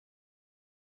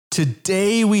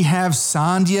Today we have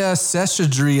Sandhya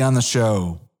Seshadri on the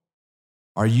show.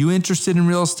 Are you interested in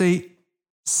real estate?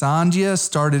 Sandhya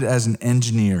started as an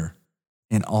engineer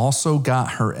and also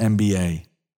got her MBA.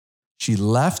 She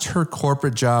left her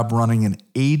corporate job running an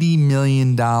 $80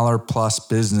 million plus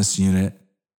business unit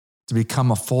to become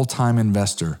a full-time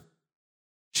investor.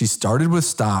 She started with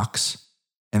stocks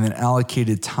and then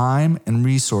allocated time and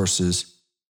resources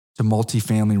to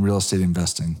multifamily real estate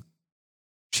investing.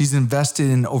 She's invested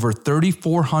in over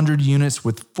 3,400 units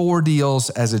with 4 deals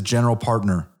as a general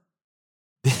partner.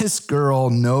 This girl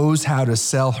knows how to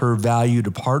sell her value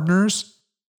to partners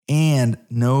and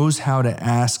knows how to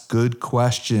ask good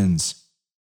questions.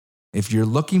 If you're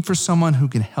looking for someone who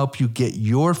can help you get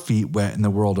your feet wet in the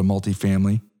world of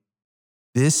multifamily,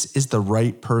 this is the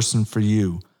right person for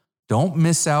you. Don't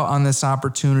miss out on this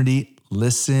opportunity.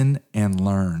 Listen and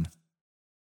learn.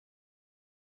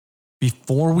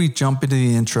 Before we jump into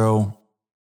the intro,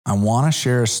 I want to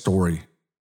share a story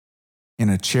in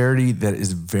a charity that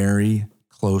is very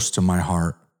close to my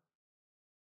heart.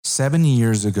 7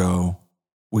 years ago,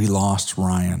 we lost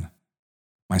Ryan,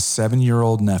 my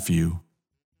 7-year-old nephew,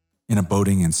 in a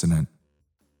boating incident.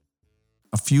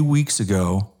 A few weeks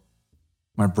ago,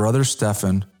 my brother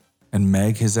Stefan and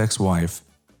Meg, his ex-wife,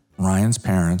 Ryan's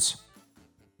parents,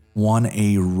 won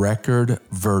a record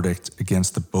verdict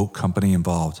against the boat company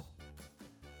involved.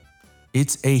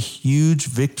 It's a huge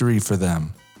victory for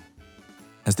them,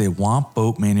 as they want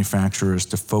boat manufacturers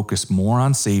to focus more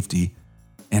on safety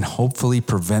and hopefully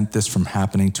prevent this from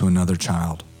happening to another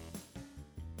child.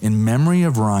 In memory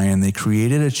of Ryan, they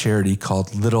created a charity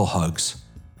called Little Hugs,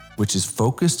 which is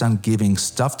focused on giving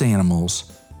stuffed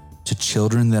animals to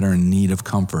children that are in need of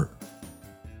comfort.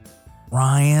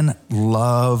 Ryan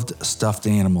loved stuffed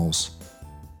animals,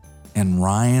 and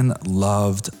Ryan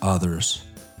loved others.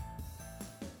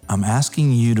 I'm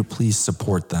asking you to please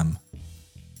support them.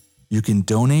 You can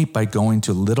donate by going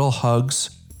to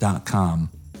littlehugs.com.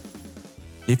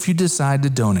 If you decide to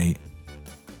donate,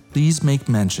 please make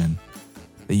mention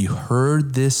that you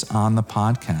heard this on the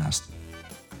podcast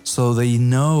so they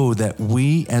know that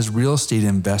we as real estate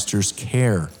investors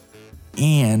care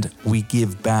and we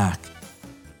give back.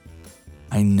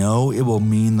 I know it will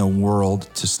mean the world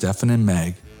to Stefan and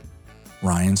Meg,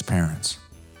 Ryan's parents.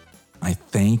 I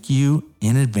thank you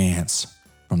in advance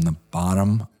from the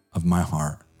bottom of my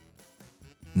heart.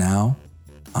 Now,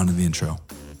 on to the intro.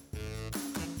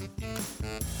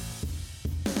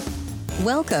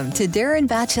 Welcome to Darren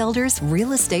Batchelder's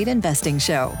Real Estate Investing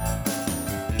Show.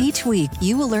 Each week,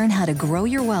 you will learn how to grow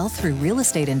your wealth through real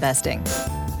estate investing.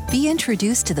 Be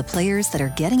introduced to the players that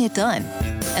are getting it done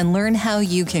and learn how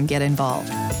you can get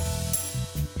involved.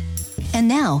 And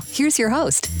now, here's your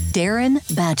host, Darren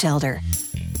Batchelder.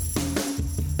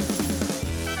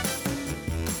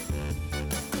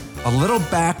 A little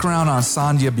background on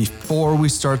Sandhya before we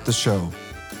start the show.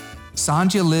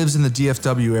 Sandhya lives in the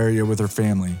DFW area with her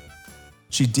family.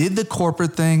 She did the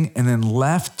corporate thing and then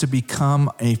left to become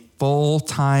a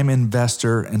full-time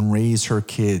investor and raise her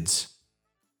kids.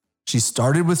 She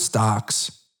started with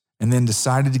stocks and then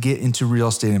decided to get into real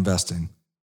estate investing.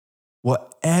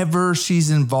 Whatever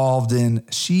she's involved in,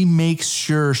 she makes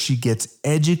sure she gets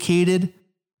educated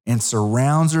and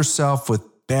surrounds herself with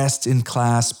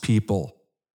best-in-class people.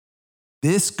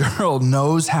 This girl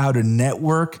knows how to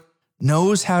network,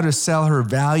 knows how to sell her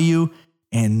value,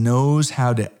 and knows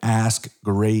how to ask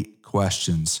great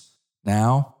questions.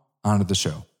 Now, on to the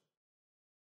show.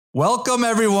 Welcome,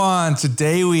 everyone.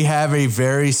 Today we have a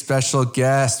very special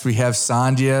guest. We have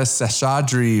Sandhya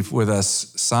Seshadri with us.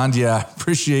 Sandhya,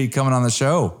 appreciate you coming on the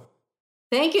show.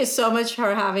 Thank you so much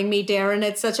for having me, Darren.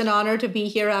 It's such an honor to be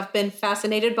here. I've been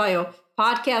fascinated by your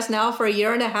podcast now for 1.5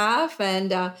 years,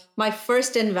 and my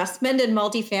first investment in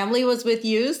multifamily was with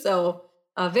you. So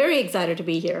very excited to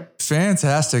be here.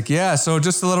 Fantastic. Yeah. So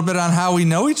just a little bit on how we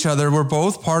know each other. We're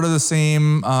both part of the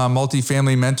same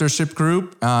multifamily mentorship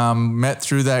group, met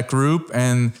through that group.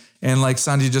 And like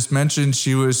Sandhya just mentioned,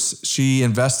 she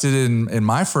invested in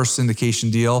my first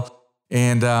syndication deal.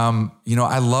 And,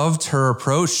 I loved her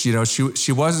approach.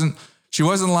 She wasn't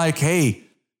like, hey,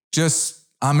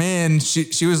 I'm in.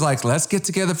 She was like, let's get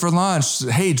together for lunch.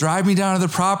 Hey, drive me down to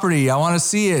the property. I want to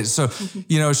see it. So,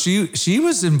 she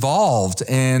was involved,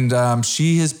 and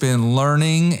she has been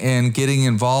learning and getting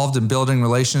involved and building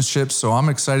relationships. So I'm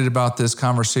excited about this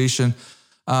conversation.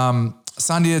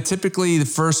 Sandhya, typically the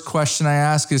first question I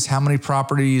ask is how many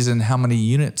properties and how many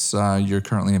units you're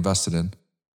currently invested in?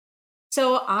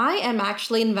 So I am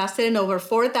actually invested in over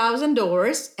 4,000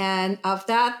 doors. And of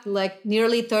that, like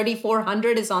nearly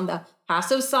 3,400 is on the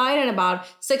passive side and about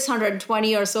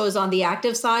 620 or so is on the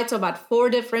active side. So about 4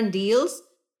 different deals.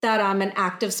 that I'm an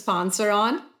active sponsor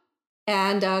on.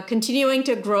 And continuing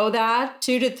to grow that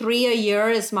 2 to 3 a year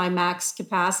is my max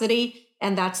capacity.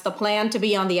 And that's the plan, to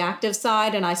be on the active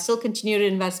side. And I still continue to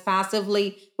invest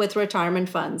passively with retirement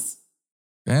funds.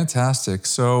 Fantastic.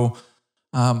 So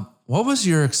what was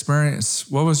your experience?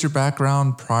 What was your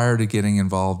background prior to getting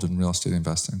involved in real estate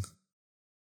investing?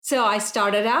 So I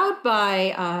started out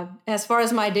by, as far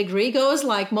as my degree goes,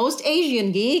 like most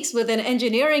Asian geeks, with an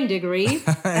engineering degree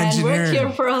and worked here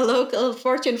for a local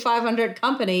Fortune 500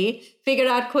 company. Figured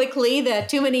out quickly that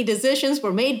too many decisions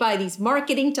were made by these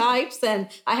marketing types, and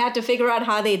I had to figure out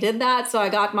how they did that. So I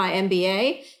got my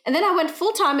MBA. And then I went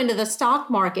full-time into the stock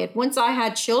market. Once I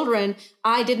had children,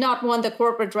 I did not want the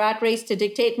corporate rat race to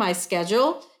dictate my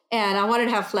schedule. And I wanted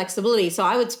to have flexibility. So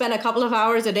I would spend a couple of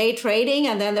hours a day trading,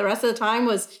 and then the rest of the time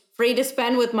was free to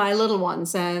spend with my little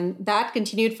ones. And that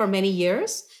continued for many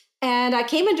years. And I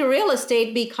came into real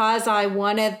estate because I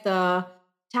wanted the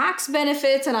tax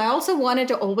benefits. And I also wanted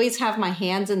to always have my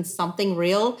hands in something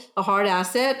real, a hard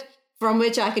asset from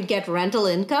which I could get rental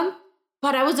income.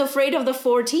 But I was afraid of the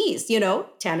 4 T's,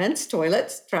 tenants,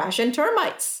 toilets, trash, and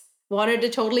termites. Wanted to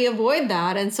totally avoid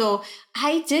that. And so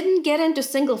I didn't get into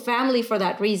single family for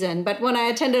that reason. But when I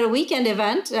attended a weekend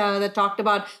event that talked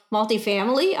about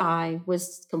multifamily, I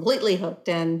was completely hooked.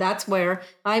 And that's where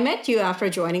I met you after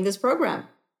joining this program.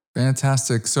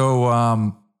 Fantastic. So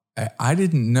I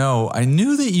didn't know. I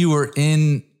knew that you were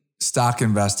in stock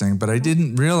investing, but I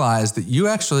didn't realize that you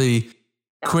actually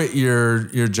quit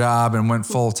your job and went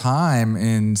full time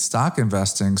in stock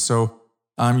investing. So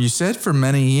you said for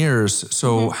many years.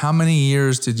 So how many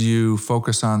years did you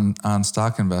focus on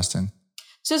stock investing?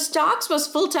 So stocks was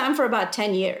full time for about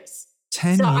 10 years.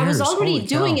 10 so years. I was already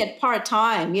doing it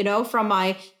part-time, from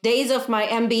my days of my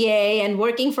MBA and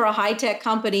working for a high-tech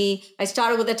company. I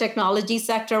started with the technology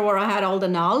sector where I had all the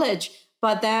knowledge.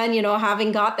 But then,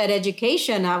 having got that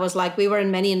education, I was like, we were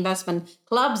in many investment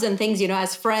clubs and things,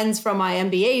 as friends from my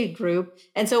MBA group.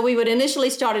 And so we would initially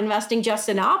start investing just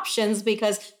in options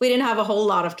because we didn't have a whole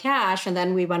lot of cash. And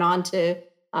then we went on to,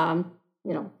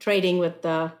 trading with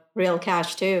the real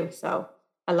cash too. So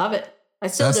I love it. I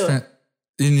still do it.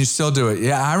 And you still do it.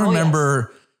 Yeah. I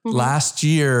remember last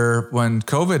year when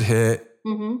COVID hit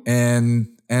and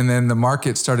then the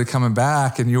market started coming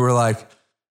back and you were like,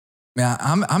 man,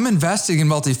 I'm investing in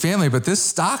multifamily, but this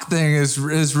stock thing is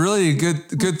really a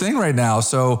good thing right now.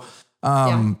 So,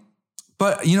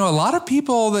 but a lot of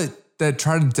people that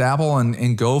try to dabble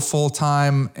and go full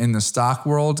time in the stock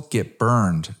world get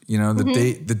burned.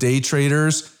 The day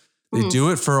traders, they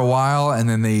do it for a while and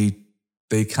then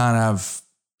they kind of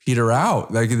peter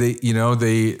out. Like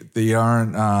they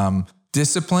aren't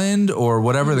disciplined or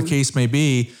whatever the case may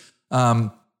be.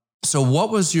 So what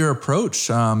was your approach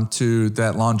to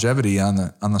that longevity on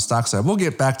the stock side? We'll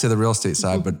get back to the real estate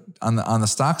side, but on the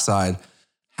stock side,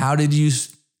 how did you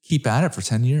keep at it for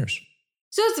 10 years?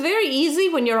 So it's very easy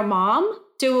when you're a mom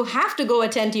to have to go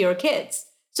attend to your kids.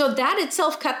 So that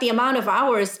itself cut the amount of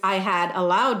hours I had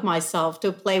allowed myself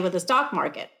to play with the stock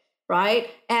market, right?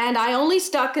 And I only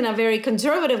stuck in a very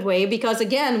conservative way because,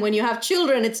 again, when you have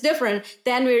children, it's different.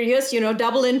 Then we're just,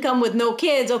 double income with no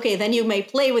kids. Okay, then you may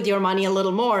play with your money a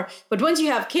little more. But once you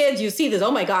have kids, you see this,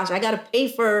 oh my gosh, I got to pay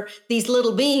for these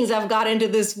little beings I've got into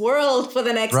this world for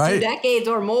the next 2 decades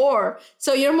or more.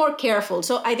 So you're more careful.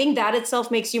 So I think that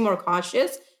itself makes you more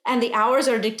cautious. And the hours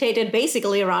are dictated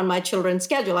basically around my children's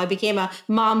schedule. I became a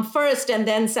mom first and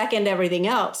then second everything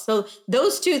else. So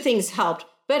those two things helped.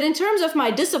 But in terms of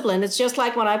my discipline, it's just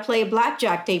like when I play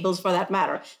blackjack tables for that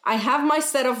matter. I have my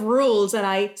set of rules and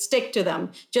I stick to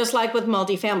them, just like with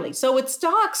multifamily. So with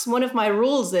stocks, one of my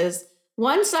rules is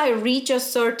once I reach a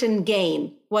certain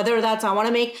gain, whether that's I want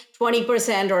to make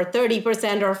 20% or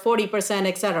 30% or 40%,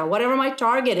 et cetera, whatever my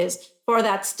target is for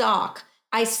that stock,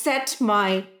 I set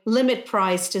my limit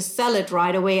price to sell it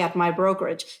right away at my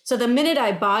brokerage. So the minute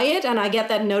I buy it and I get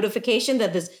that notification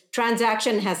that this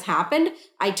transaction has happened,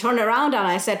 I turn around and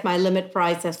I set my limit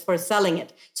price as for selling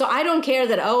it. So I don't care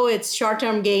that, it's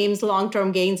short-term gains,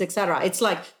 long-term gains, et cetera. It's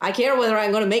like, I care whether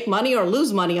I'm going to make money or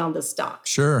lose money on this stock.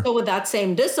 Sure. So with that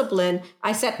same discipline,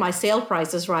 I set my sale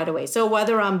prices right away. So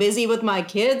whether I'm busy with my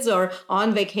kids or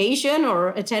on vacation or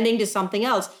attending to something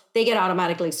else, they get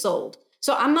automatically sold.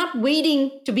 So I'm not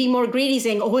waiting to be more greedy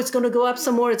saying, it's going to go up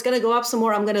some more. It's going to go up some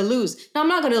more. I'm going to lose. No, I'm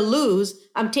not going to lose.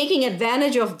 I'm taking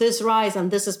advantage of this rise and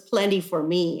this is plenty for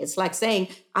me. It's like saying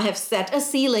I have set a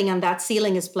ceiling and that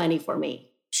ceiling is plenty for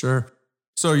me. Sure.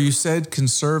 So you said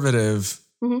conservative.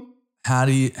 How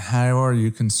are you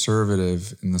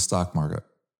conservative in the stock market?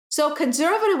 So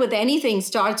conservative with anything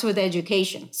starts with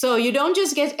education. So you don't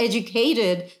just get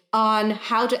educated on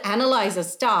how to analyze a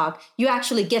stock, you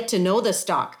actually get to know the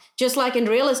stock. Just like in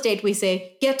real estate, we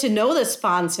say, get to know the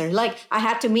sponsor. Like, I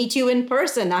had to meet you in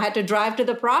person. I had to drive to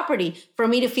the property for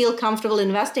me to feel comfortable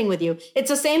investing with you. It's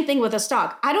the same thing with a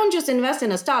stock. I don't just invest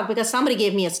in a stock because somebody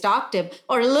gave me a stock tip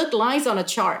or it looked nice on a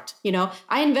chart.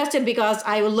 I invested because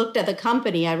I looked at the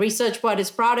company. I researched what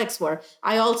its products were.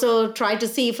 I also tried to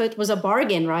see if it was a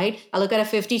bargain, right? I look at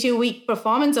a 52-week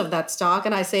performance of that stock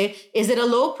and I say, is it a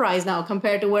low price now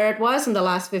compared to where it was in the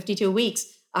last 52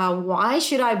 weeks? Why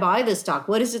should I buy this stock?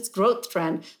 What is its growth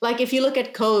trend? Like if you look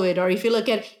at COVID, or if you look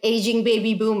at aging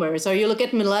baby boomers, or you look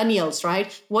at millennials,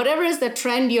 right? Whatever is the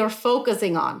trend you're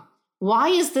focusing on, why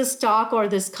is this stock or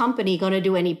this company going to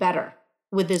do any better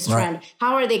with this trend? Right.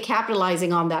 How are they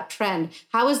capitalizing on that trend?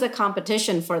 How is the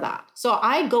competition for that? So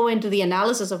I go into the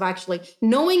analysis of actually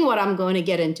knowing what I'm going to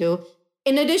get into,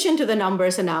 in addition to the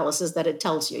numbers analysis that it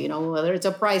tells you, whether it's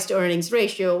a price to earnings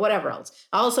ratio or whatever else.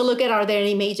 I also look at, are there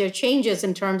any major changes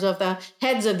in terms of the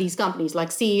heads of these companies, like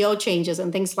CEO changes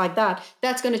and things like that?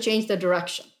 That's going to change the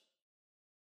direction.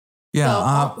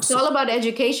 Yeah. So it's all about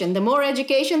education. The more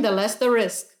education, the less the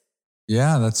risk.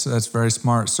 Yeah, that's very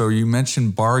smart. So you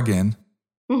mentioned bargain.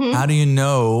 Mm-hmm. How do you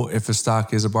know if a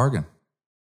stock is a bargain?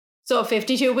 So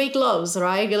 52-week lows,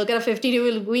 right? You look at a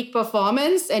 52-week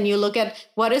performance and you look at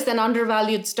what is an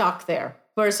undervalued stock there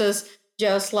versus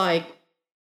just like,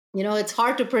 it's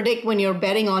hard to predict when you're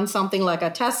betting on something like a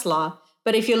Tesla.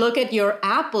 But if you look at your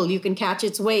Apple, you can catch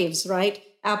its waves, right?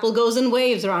 Apple goes in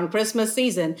waves around Christmas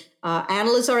season.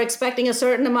 Analysts are expecting a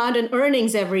certain amount in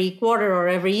earnings every quarter or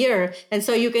every year. And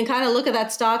so you can kind of look at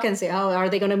that stock and say, oh, are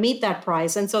they going to meet that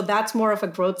price? And so that's more of a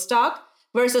growth stock.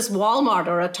 Versus Walmart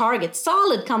or a Target,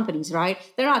 solid companies, right?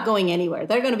 They're not going anywhere.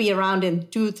 They're going to be around in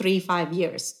 2, 3, 5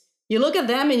 years. You look at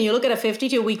them and you look at a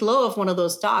 52-week low of one of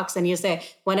those stocks and you say,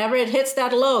 whenever it hits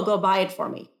that low, go buy it for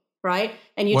me, right?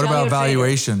 And you what tell about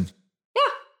valuation? Trader,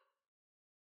 yeah.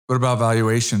 What about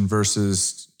valuation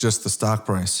versus just the stock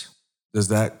price? Does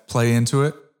that play into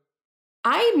it?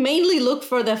 I mainly look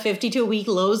for the 52-week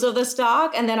lows of the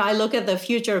stock, and then I look at the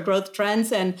future growth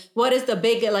trends and what is the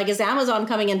big, like, is Amazon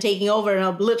coming and taking over and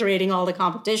obliterating all the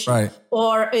competition? Right.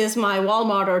 Or is my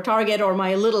Walmart or Target or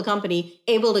my little company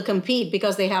able to compete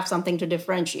because they have something to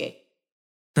differentiate?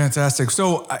 Fantastic.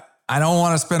 So I don't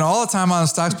want to spend all the time on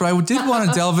stocks, but I did want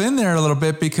to delve in there a little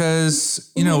bit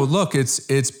because, look,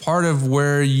 it's part of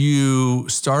where you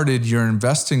started your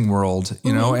investing world,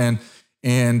 you know, and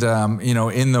in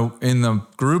the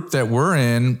group that we're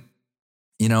in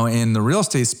the real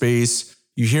estate space,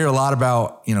 you hear a lot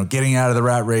about, getting out of the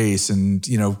rat race and,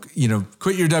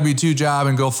 quit your W-2 job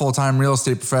and go full-time real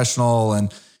estate professional.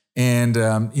 And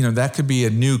that could be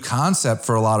a new concept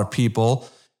for a lot of people,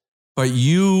 but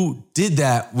you did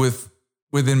that with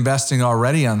investing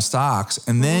already on stocks.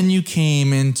 And then you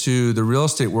came into the real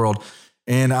estate world.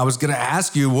 And I was going to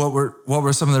ask you, what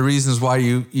were some of the reasons why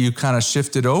you kind of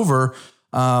shifted over?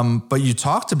 But you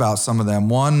talked about some of them.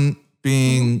 One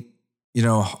being,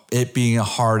 it being a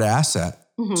hard asset.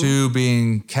 Mm-hmm. 2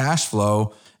 being cash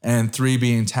flow, and 3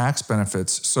 being tax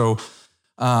benefits. So,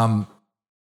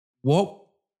 what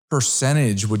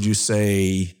percentage would you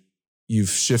say you've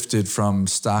shifted from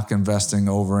stock investing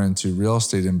over into real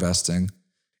estate investing?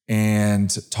 And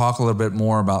talk a little bit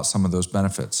more about some of those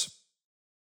benefits.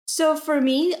 So for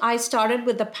me, I started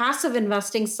with the passive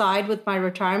investing side with my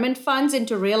retirement funds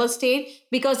into real estate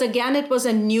because, again, it was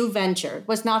a new venture. It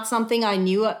was not something I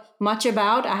knew much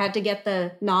about. I had to get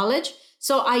the knowledge.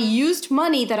 So I used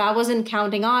money that I wasn't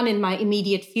counting on in my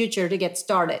immediate future to get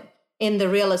started in the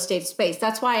real estate space.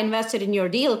 That's why I invested in your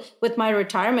deal with my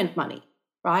retirement money,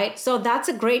 right? So that's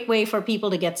a great way for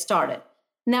people to get started.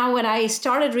 Now, when I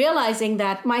started realizing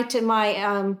that my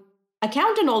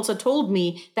accountant also told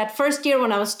me that first year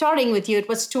when I was starting with you, it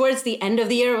was towards the end of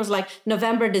the year. It was like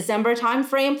November, December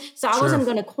timeframe. So I wasn't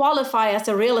going to qualify as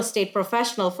a real estate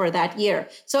professional for that year.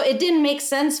 So it didn't make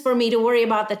sense for me to worry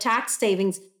about the tax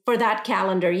savings for that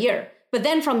calendar year. But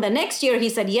then from the next year, he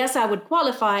said, yes, I would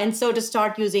qualify. And so to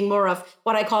start using more of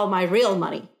what I call my real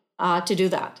money to do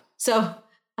that. So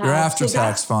your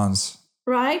after-tax funds.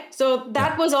 Right. So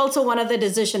that was also one of the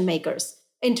decision makers.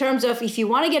 In terms of if you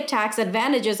want to get tax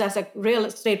advantages as a real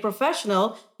estate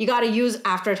professional, you got to use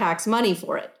after-tax money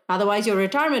for it. Otherwise, your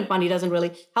retirement money doesn't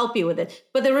really help you with it.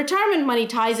 But the retirement money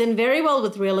ties in very well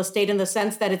with real estate in the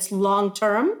sense that it's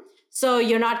long-term. So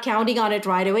you're not counting on it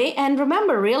right away. And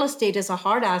remember, real estate is a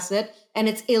hard asset and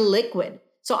it's illiquid.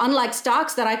 So unlike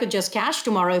stocks that I could just cash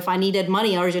tomorrow if I needed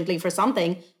money urgently for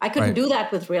something, I couldn't do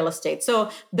that with real estate. So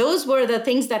those were the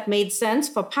things that made sense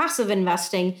for passive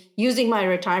investing using my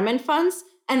retirement funds.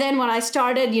 And then when I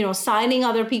started, signing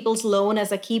other people's loan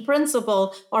as a key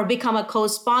principal or become a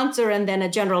co-sponsor and then a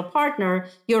general partner,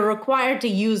 you're required to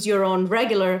use your own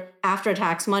regular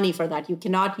after-tax money for that. You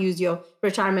cannot use your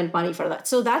retirement money for that.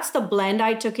 So that's the blend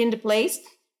I took into place.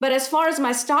 But as far as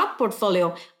my stock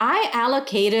portfolio, I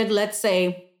allocated, let's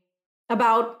say,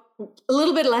 about a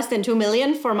little bit less than $2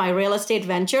 million for my real estate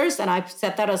ventures, and I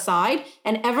set that aside,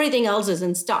 and everything else is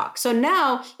in stock. So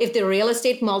now if the real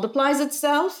estate multiplies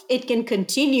itself, it can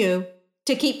continue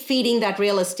to keep feeding that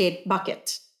real estate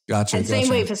bucket. Gotcha. And same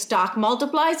way, if a stock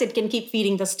multiplies, it can keep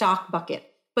feeding the stock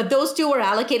bucket. But those two were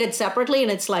allocated separately,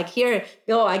 and it's like, here,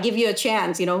 go, I give you a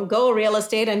chance, go real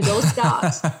estate and go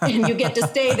stocks, and you get to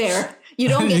stay there. You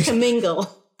don't get to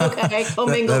mingle. Okay,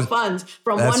 commingle funds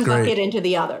from one bucket into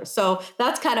the other. So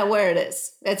that's kind of where it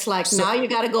is. It's like, now you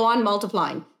got to go on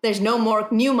multiplying. There's no more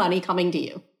new money coming to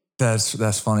you.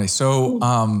 That's funny. So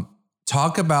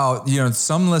talk about,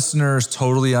 some listeners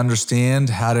totally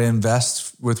understand how to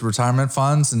invest with retirement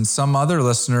funds, and some other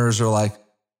listeners are like,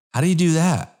 how do you do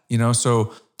that?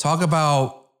 So talk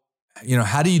about,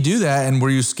 how do you do that? And were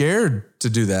you scared to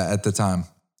do that at the time?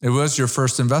 It was your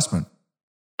first investment.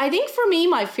 I think for me,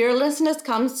 my fearlessness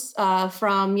comes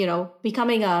from,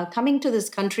 coming to this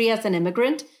country as an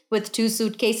immigrant with 2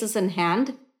 suitcases in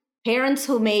hand, parents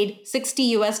who made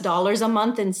 $60 a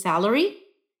month in salary,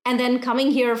 and then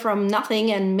coming here from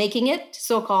nothing and making it,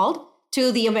 so-called,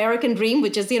 to the American dream,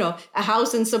 which is, a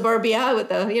house in suburbia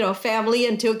with a, family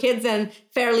and 2 kids and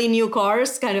fairly new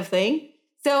cars kind of thing.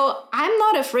 So I'm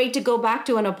not afraid to go back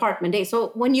to an apartment day. So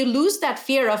when you lose that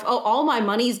fear of, all my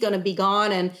money is going to be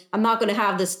gone and I'm not going to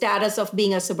have the status of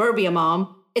being a suburbia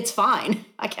mom, it's fine.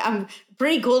 I'm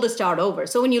pretty cool to start over.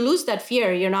 So when you lose that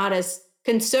fear, you're not as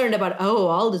concerned about,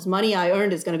 all this money I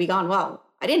earned is going to be gone. Well,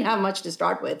 I didn't have much to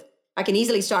start with. I can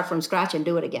easily start from scratch and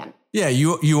do it again. Yeah,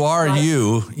 you are right.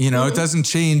 It doesn't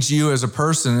change you as a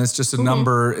person. It's just a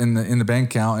number in the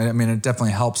bank account. I mean, it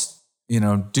definitely helps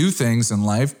do things in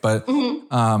life, but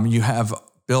you have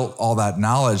built all that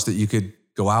knowledge that you could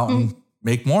go out and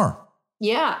make more.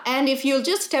 Yeah. And if you'll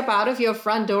just step out of your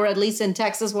front door, at least in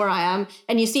Texas where I am,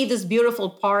 and you see this beautiful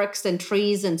parks and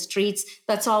trees and streets,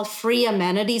 that's all free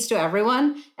amenities to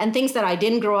everyone and things that I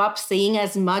didn't grow up seeing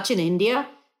as much in India.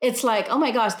 It's like, oh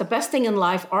my gosh, the best thing in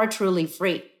life are truly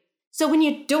free. So when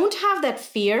you don't have that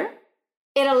fear,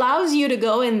 it allows you to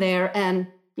go in there and,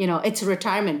 it's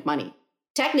retirement money.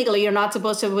 Technically, you're not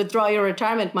supposed to withdraw your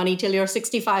retirement money till you're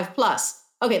 65 plus.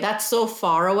 Okay, that's so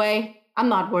far away. I'm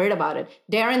not worried about it.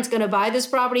 Darren's going to buy this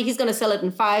property. He's going to sell it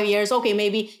in 5 years. Okay,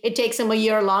 maybe it takes him a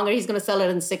year longer. He's going to sell it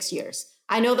in 6 years.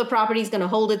 I know the property is going to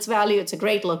hold its value. It's a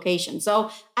great location.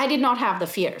 So I did not have the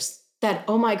fears that,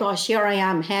 oh my gosh, here I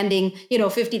am handing,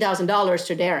 $50,000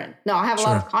 to Darren. No, I have a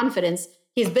lot of confidence.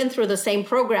 He's been through the same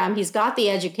program. He's got the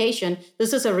education.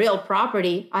 This is a real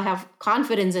property. I have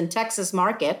confidence in Texas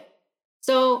market.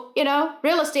 So,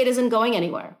 real estate isn't going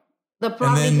anywhere. The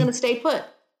property is going to stay put.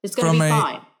 It's going to be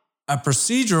fine. A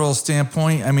procedural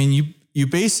standpoint, I mean, you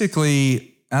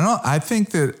basically, I think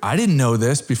that I didn't know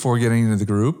this before getting into the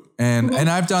group. And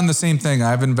I've done the same thing.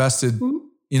 I've invested,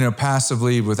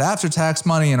 passively with after-tax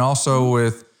money and also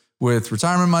with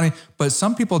retirement money. But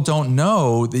some people don't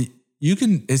know that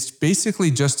it's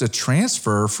basically just a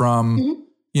transfer from,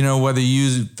 whether you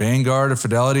use Vanguard or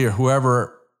Fidelity or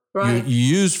whoever you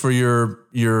use for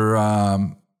your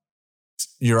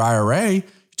IRA,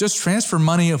 just transfer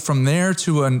money from there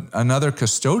to another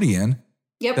custodian.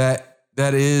 Yep.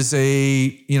 That is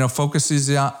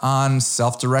focuses on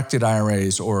self-directed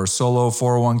IRAs or solo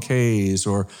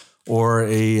 401ks or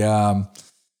a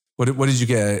what did you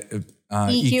get?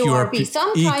 EQRP,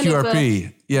 some kind of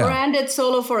a branded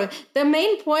solo for it. The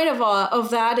main point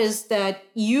of that is that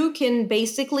you can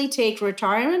basically take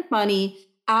retirement money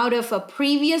out of a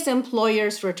previous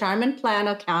employer's retirement plan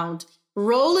account,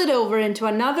 roll it over into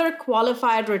another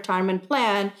qualified retirement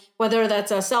plan, whether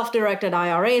that's a self-directed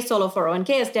IRA, solo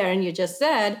 401k, as Darren, you just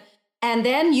said, and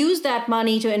then use that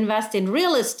money to invest in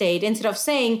real estate instead of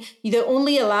saying the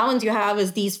only allowance you have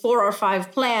is these 4 or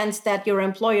 5 plans that your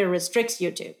employer restricts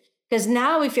you to. Because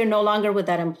now if you're no longer with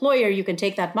that employer, you can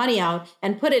take that money out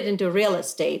and put it into real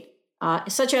estate,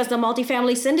 such as the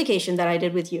multifamily syndication that I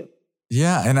did with you.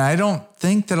 Yeah. And I don't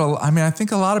think I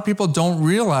think a lot of people don't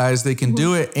realize they can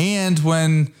do it. And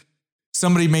when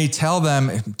somebody may tell them,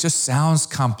 it just sounds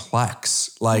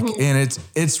complex. And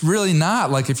it's really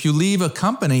not. Like if you leave a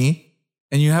company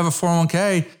and you have a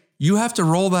 401k, you have to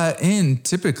roll that in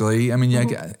typically. I mean,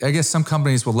 I guess some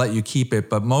companies will let you keep it,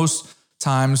 but most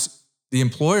times the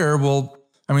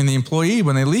employee,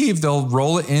 when they leave, they'll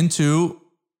roll it into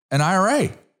an IRA.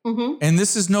 And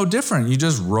this is no different. You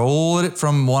just roll it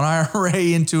from one IRA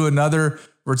into another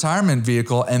retirement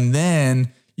vehicle, and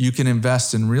then you can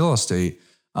invest in real estate.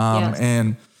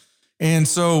 And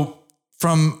so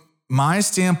from my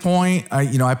standpoint,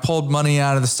 I pulled money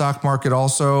out of the stock market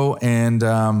also. And,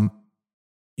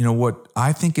 what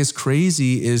I think is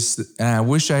crazy is, and I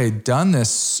wish I had done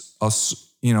this,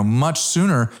 much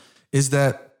sooner, is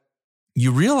that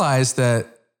you realize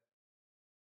that,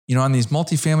 on these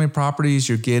multifamily properties,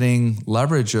 you're getting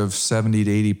leverage of 70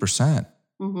 to 80%.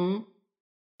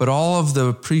 But all of the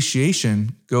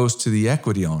appreciation goes to the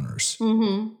equity owners.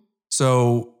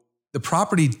 So the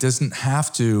property doesn't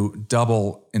have to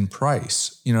double in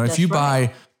price. If you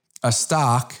buy a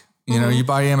stock, you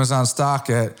buy Amazon stock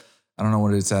at, I don't know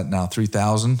what it's at now,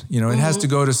 3,000, it has to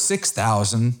go to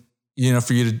 6,000,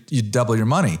 for you to double your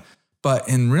money. But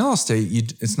in real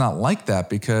estate, it's not like that,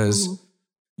 because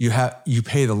you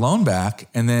pay the loan back,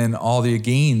 and then all the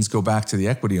gains go back to the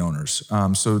equity owners.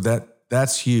 So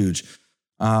that's huge.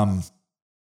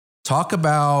 Talk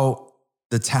about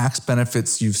the tax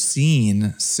benefits you've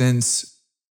seen since,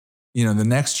 the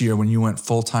next year when you went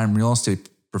full-time real estate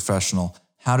professional.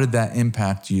 How did that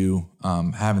impact you,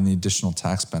 having the additional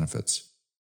tax benefits?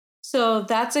 So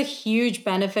that's a huge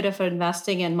benefit of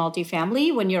investing in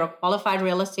multifamily. When you're a qualified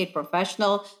real estate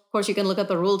professional, of course, you can look at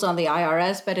the rules on the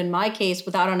IRS, but in my case,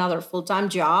 without another full-time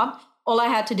job, all I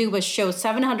had to do was show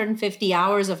 750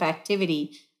 hours of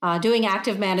activity, doing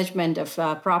active management of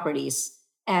properties.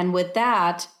 And with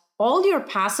that, all your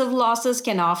passive losses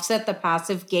can offset the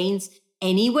passive gains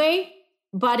anyway.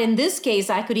 But in this case,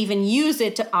 I could even use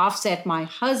it to offset my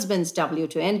husband's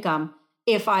W-2 income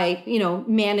if I,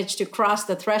 managed to cross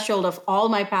the threshold of all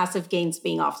my passive gains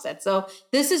being offset. So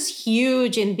this is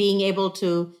huge in being able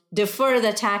to defer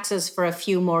the taxes for a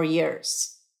few more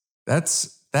years.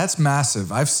 That's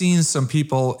massive. I've seen some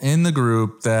people in the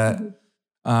group that,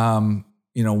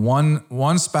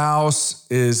 one spouse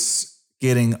is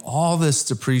getting all this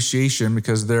depreciation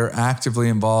because they're actively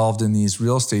involved in these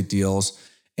real estate deals,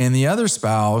 and the other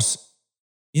spouse,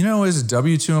 is a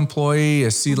W-2 employee,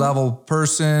 a C-level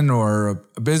person, or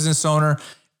a business owner,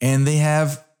 and they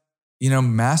have,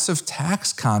 massive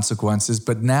tax consequences.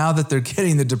 But now that they're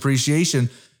getting the depreciation,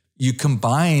 you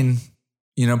combine,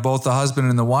 both the husband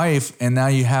and the wife, and now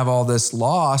you have all this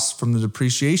loss from the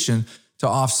depreciation to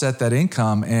offset that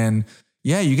income. And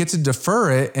you get to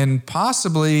defer it, and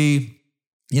possibly,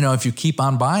 if you keep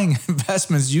on buying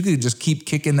investments, you could just keep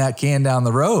kicking that can down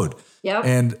the road. Yep.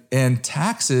 And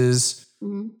taxes.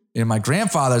 My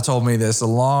grandfather told me this a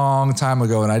long time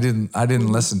ago, and I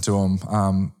didn't listen to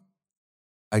him.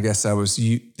 I guess I was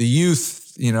the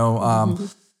youth,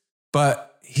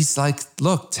 but he's like,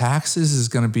 look, taxes is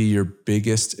going to be your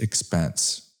biggest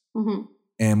expense.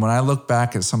 And when I look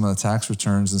back at some of the tax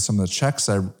returns and some of the checks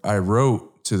I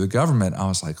wrote to the government, I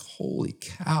was like, holy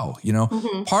cow,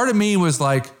 part of me was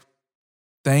like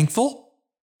thankful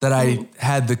that I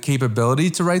had the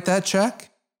capability to write that check.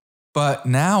 But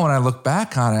now when I look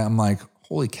back on it, I'm like,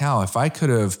 holy cow, if I could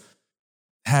have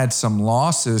had some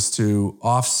losses to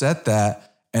offset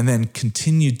that and then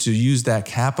continued to use that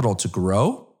capital to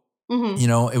grow,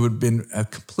 it would have been a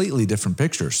completely different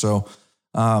picture. So,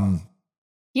 and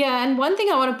one thing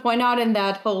I want to point out in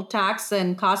that whole tax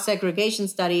and cost segregation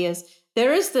study is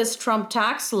there is this Trump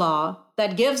tax law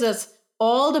that gives us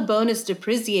all the bonus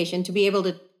depreciation to be able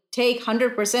to take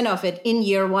 100% of it in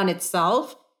year one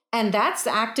itself. And that's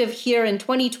active here in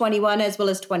 2021 as well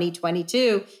as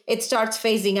 2022. It starts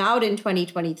phasing out in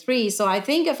 2023. So I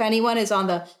think if anyone is on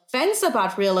the fence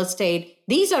about real estate,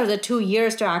 these are the 2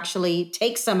 years to actually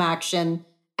take some action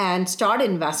and start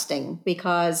investing,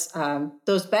 because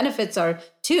those benefits are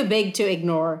too big to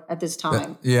ignore at this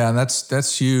time. And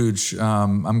that's huge.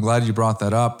 I'm glad you brought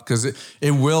that up, because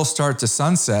it will start to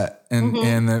sunset,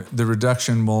 and the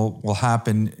reduction will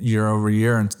happen year over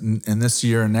year, and this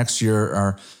year and next year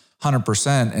are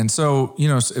 100%. And so,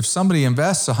 if somebody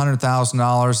invests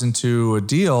 $100,000 into a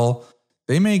deal,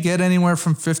 they may get anywhere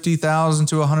from $50,000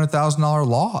 to $100,000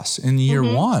 loss in year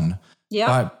one.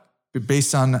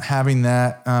 Based on having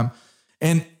that.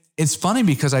 And it's funny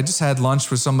because I just had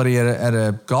lunch with somebody at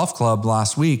a golf club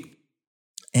last week,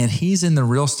 and he's in the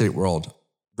real estate world,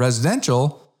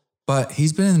 residential, but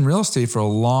he's been in real estate for a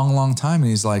long, long time. And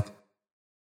he's like,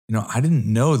 I didn't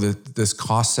know that this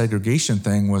cost segregation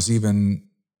thing was even,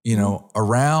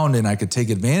 around, and I could take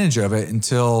advantage of it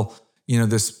until,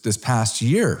 this past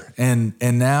year. And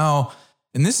now,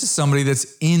 and this is somebody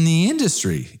that's in the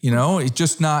industry, it's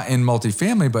just not in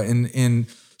multifamily, but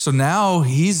so now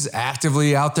he's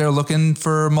actively out there looking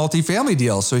for multifamily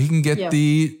deals so he can get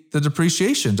the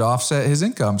depreciation to offset his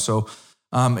income. So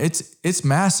It's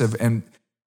massive. And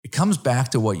it comes back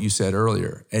to what you said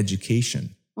earlier,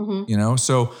 education,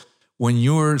 So when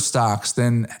you were stocks,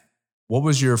 then what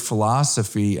was your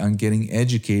philosophy on getting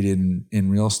educated in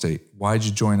real estate? Why did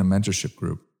you join a mentorship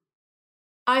group?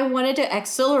 I wanted to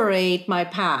accelerate my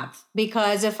path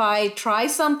because if I try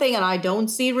something and I don't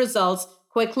see results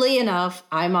quickly enough,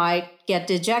 I might get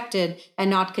dejected and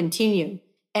not continue.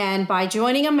 And by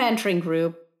joining a mentoring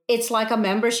group, it's like a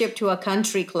membership to a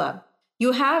country club.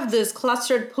 You have this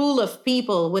clustered pool of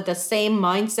people with the same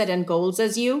mindset and goals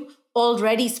as you,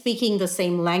 already speaking the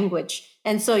same language.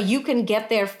 And so you can get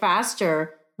there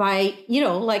faster by,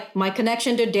 like my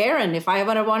connection to Darren. If I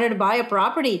ever wanted to buy a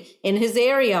property in his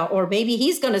area, or maybe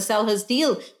he's going to sell his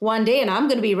deal one day and I'm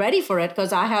going to be ready for it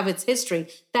because I have its history.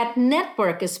 That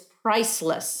network is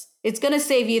priceless. It's going to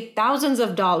save you thousands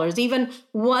of dollars. Even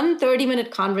one 30-minute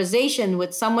conversation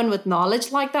with someone with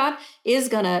knowledge like that is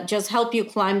going to just help you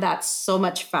climb that so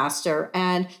much faster.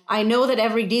 And I know that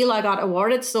every deal I got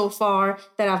awarded so far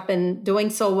that I've been doing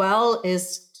so well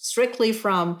is strictly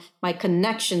from my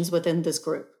connections within this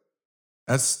group.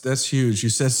 That's huge. You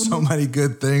said so many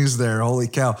good things there. Holy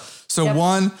cow. So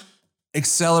one,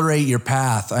 accelerate your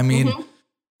path. I mean,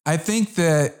 I think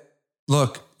that,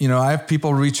 look, I have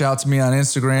people reach out to me on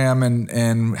Instagram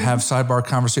and have sidebar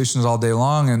conversations all day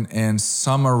long. And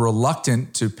some are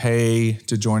reluctant to pay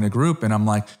to join a group. And I'm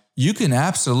like, you can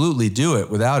absolutely do it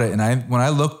without it. And when I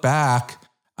look back,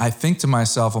 I think to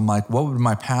myself, I'm like, what would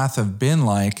my path have been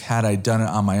like had I done it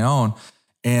on my own?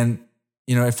 And,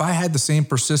 if I had the same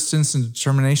persistence and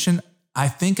determination, I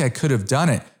think I could have done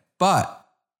it, but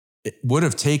it would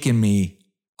have taken me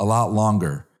a lot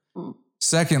longer.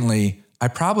 Secondly, I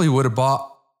probably would have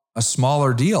bought a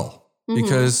smaller deal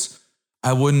because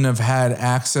I wouldn't have had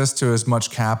access to as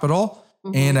much capital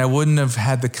and I wouldn't have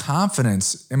had the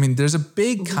confidence. I mean, there's a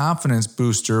big confidence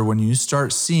booster when you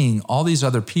start seeing all these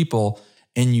other people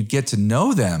and you get to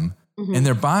know them and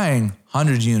they're buying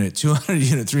 100 unit, 200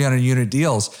 unit, 300 unit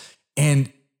deals.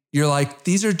 And you're like,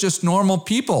 these are just normal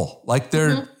people. Like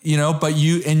they're, but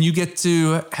you get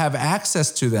to have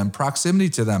access to them, proximity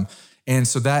to them. And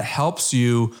so that helps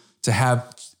you to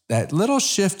have that little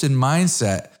shift in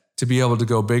mindset to be able to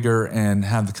go bigger and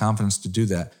have the confidence to do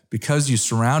that because you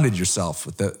surrounded yourself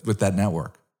with that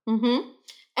network.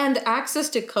 And access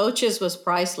to coaches was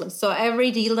priceless. So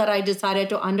every deal that I decided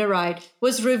to underwrite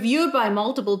was reviewed by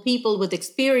multiple people with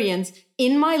experience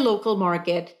in my local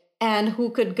market and who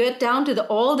could get down to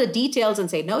all the details and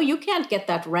say, no, you can't get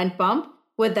that rent bump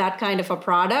with that kind of a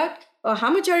product. Or how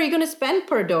much are you going to spend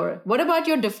per door? What about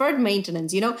your deferred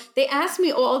maintenance? They ask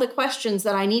me all the questions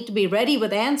that I need to be ready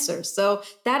with answers. So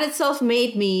that itself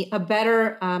made me a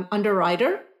better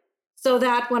underwriter. So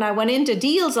that when I went into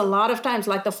deals, a lot of times,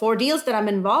 like the 4 deals that I'm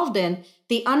involved in,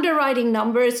 the underwriting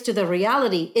numbers to the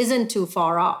reality isn't too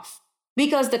far off.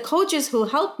 Because the coaches who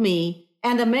helped me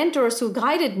and the mentors who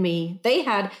guided me, they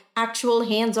had actual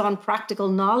hands-on practical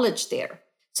knowledge there.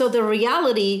 So the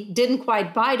reality didn't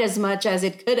quite bite as much as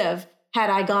it could have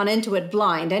had I gone into it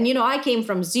blind. And, I came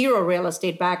from zero real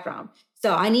estate background.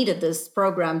 So I needed this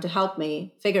program to help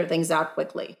me figure things out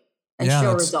quickly and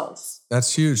show results.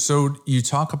 That's huge. So you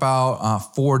talk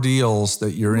about 4 deals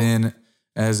that you're in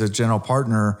as a general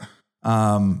partner.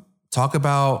 Talk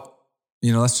about,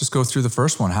 let's just go through the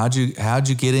first one. How'd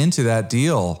you get into that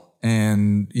deal?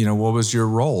 And, what was your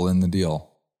role in the deal?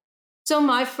 So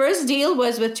my first deal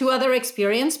was with 2 other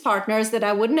experienced partners that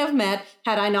I wouldn't have met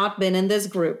had I not been in this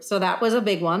group. So that was a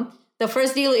big one. The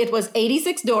first deal, it was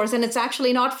 86 doors, and it's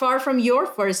actually not far from your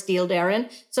first deal,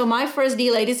 Darren. So my first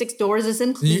deal, 86 doors, is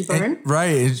in Cleburne.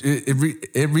 Right.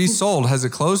 It resold. Has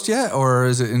it closed yet, or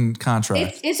is it in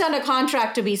contract? It's under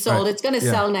contract to be sold. Right. It's going to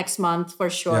sell next month for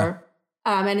sure.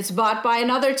 Yeah. And it's bought by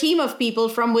another team of people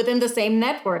from within the same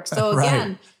network. So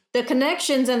again, the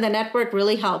connections and the network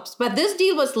really helps. But this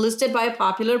deal was listed by a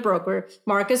popular broker,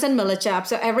 Marcus and Millichap.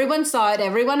 So everyone saw it,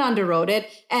 everyone underwrote it.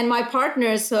 And my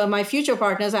partners, my future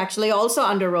partners actually also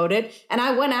underwrote it. And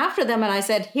I went after them and I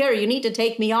said, here, you need to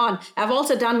take me on. I've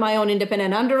also done my own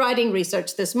independent underwriting,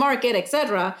 research this market,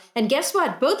 etc. And guess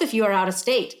what? Both of you are out of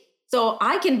state. So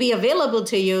I can be available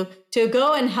to you to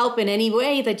go and help in any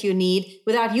way that you need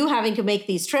without you having to make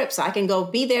these trips. I can go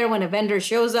be there when a vendor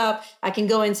shows up. I can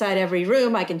go inside every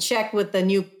room. I can check with the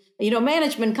new,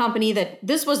 management company that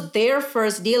this was their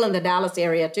first deal in the Dallas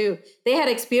area too. They had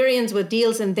experience with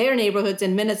deals in their neighborhoods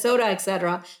in Minnesota,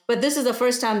 etc. But this is the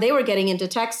first time they were getting into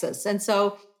Texas. And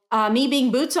so me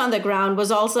being boots on the ground was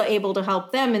also able to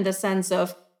help them in the sense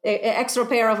of extra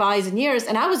pair of eyes and ears.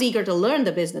 And I was eager to learn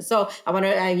the business. So I want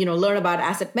to, learn about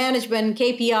asset management,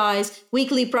 KPIs,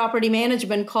 weekly property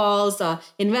management calls,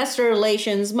 investor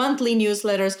relations, monthly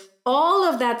newsletters, all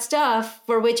of that stuff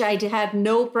for which I had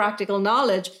no practical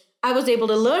knowledge. I was able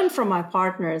to learn from my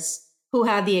partners who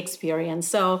had the experience.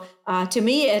 So to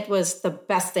me, it was the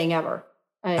best thing ever.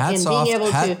 Hats off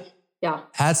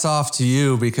to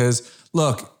you, because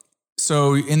look,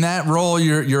 so in that role,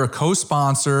 you're a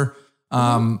co-sponsor.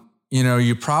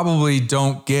 You probably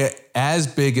don't get as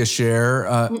big a share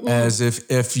as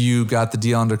if you got the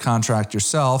deal under contract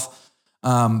yourself.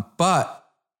 But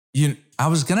I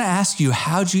was going to ask you,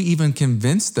 how'd you even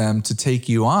convince them to take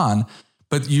you on?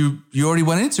 But you already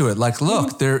went into it. Like,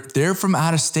 look, they're from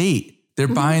out of state. They're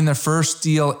buying their first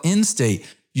deal in state.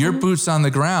 Your boots on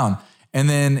the ground. And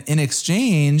then in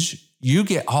exchange, you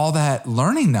get all that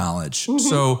learning knowledge.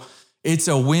 So it's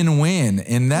a win-win.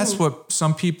 And that's what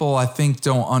some people, I think,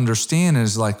 don't understand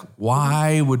is like,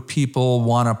 why would people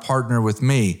want to partner with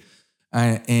me?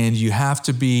 And you have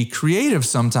to be creative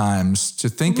sometimes to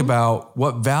think about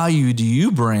what value do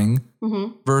you bring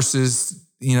versus,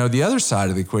 the other side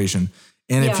of the equation.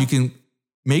 And if you can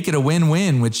make it a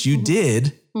win-win, which you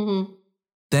did,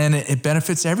 then it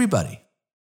benefits everybody.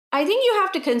 I think you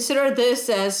have to consider this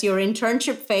as your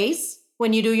internship phase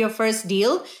when you do your first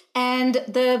deal. And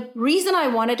the reason I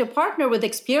wanted to partner with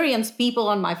experienced people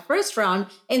on my first round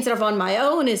instead of on my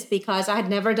own is because I had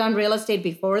never done real estate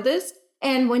before this.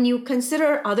 And when you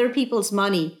consider other people's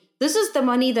money, this is the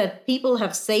money that people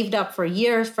have saved up for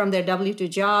years from their W-2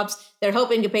 jobs. They're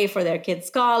hoping to pay for their kids'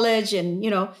 college and,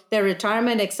 their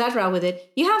retirement, et cetera, with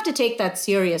it. You have to take that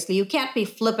seriously. You can't be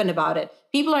flippant about it.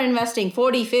 People are investing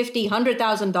 $40,000, $50,000,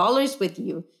 $100,000 with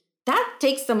you. That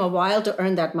takes them a while to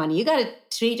earn that money. You got to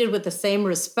treat it with the same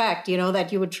respect,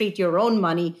 that you would treat your own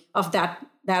money of that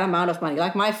amount of money.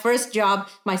 Like my first job,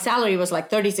 my salary was like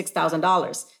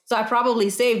 $36,000. So I probably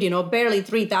saved, barely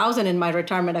 $3,000 in my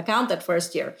retirement account that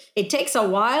first year. It takes a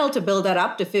while to build that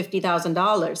up to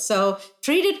 $50,000. So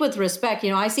treat it with respect.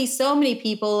 I see so many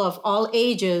people of all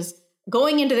ages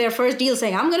going into their first deal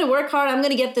saying, I'm going to work hard. I'm going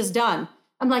to get this done.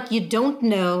 I'm like, you don't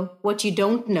know what you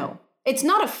don't know. It's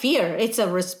not a fear. It's a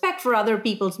respect for other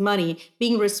people's money,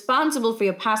 being responsible for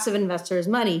your passive investors'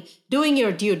 money, doing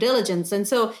your due diligence. And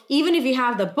so even if you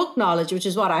have the book knowledge, which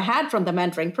is what I had from the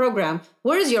mentoring program,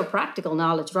 where is your practical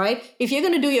knowledge, right? If you're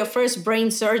going to do your first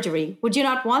brain surgery, would you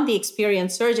not want the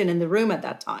experienced surgeon in the room at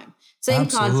that time? Same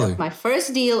concept. My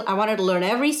first deal, I wanted to learn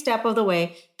every step of the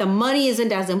way. The money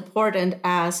isn't as important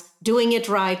as doing it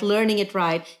right, learning it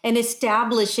right, and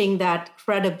establishing that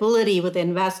credibility with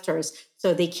investors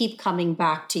so they keep coming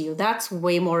back to you. That's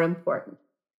way more important.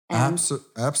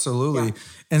 Absolutely. Yeah.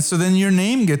 And so then your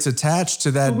name gets attached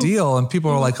to that deal and people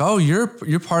are like, oh, you're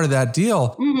part of that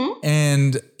deal.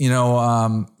 And,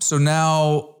 so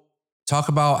now talk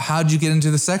about how'd you get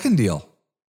into the second deal?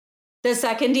 The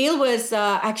second deal was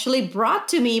actually brought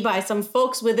to me by some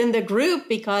folks within the group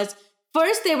because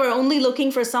first they were only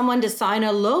looking for someone to sign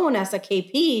a loan as a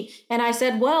KP. And I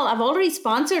said, well, I've already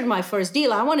sponsored my first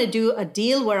deal. I want to do a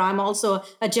deal where I'm also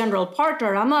a general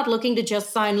partner. I'm not looking to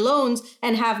just sign loans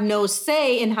and have no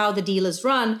say in how the deal is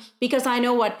run because I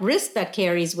know what risk that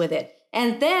carries with it.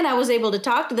 And then I was able to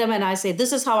talk to them and I say,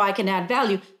 this is how I can add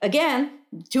value. Again,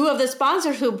 two of the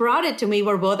sponsors who brought it to me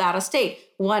were both out of state.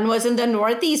 One was in the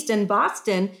Northeast in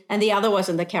Boston and the other was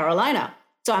in the Carolina.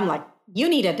 So I'm like, you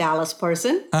need a Dallas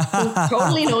person who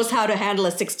totally knows how to handle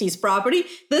a 60s property.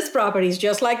 This property is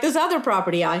just like this other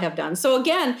property I have done. So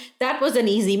again, that was an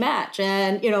easy match.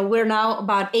 And, we're now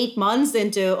about 8 months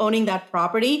into owning that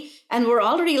property and we're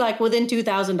already like within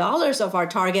 $2,000 of our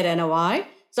target NOI.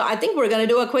 So I think we're going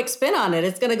to do a quick spin on it.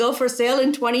 It's going to go for sale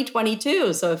in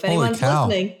 2022. So if anyone's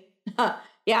listening, we're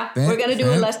going to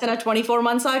do less than a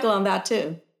 24-month cycle on that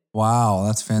too. Wow,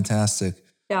 that's fantastic.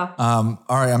 Yeah. All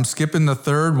right, I'm skipping the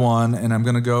third one and I'm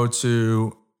going to go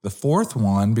to the fourth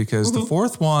one because the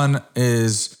fourth one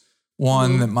is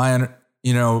one that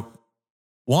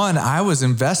I was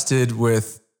invested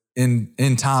with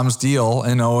in Tom's deal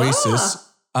in Oasis.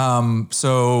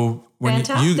 So when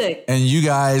you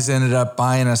guys ended up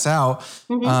buying us out.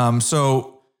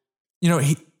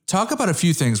 Talk about a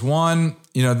few things. One,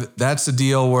 that's a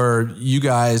deal where you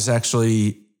guys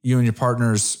actually, you and your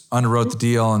partners underwrote the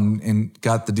deal and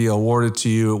got the deal awarded to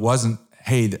you. It wasn't,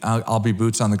 hey, I'll be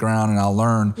boots on the ground and I'll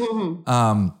learn.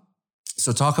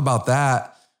 So talk about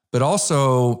that. But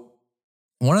also,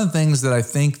 one of the things that I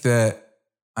think that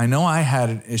I know I had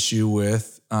an issue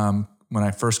with when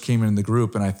I first came into the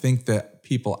group, and I think that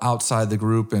people outside the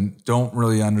group and don't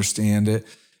really understand it,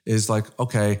 is like,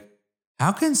 okay,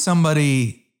 how can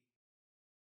somebody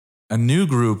a new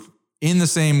group in the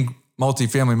same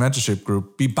multifamily mentorship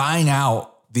group be buying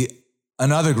out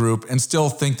another group and still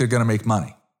think they're going to make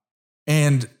money.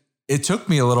 And it took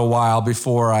me a little while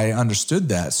before I understood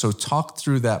that. So talk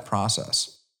through that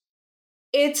process.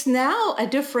 It's now a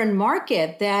different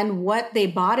market than what they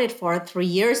bought it for 3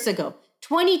 years ago.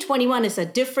 2021 is a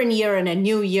different year and a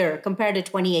new year compared to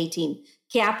 2018.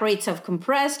 Cap rates have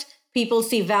compressed. People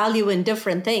see value in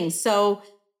different things. So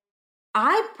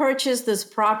I purchased this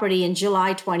property in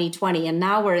July 2020, and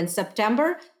now we're in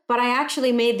September, but I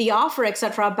actually made the offer, et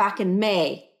cetera, back in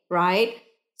May, right?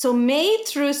 So May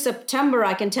through September,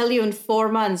 I can tell you in 4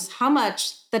 months how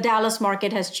much the Dallas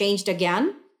market has changed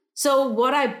again. So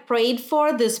what I prayed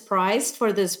for, this price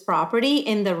for this property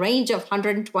in the range of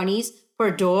 120s per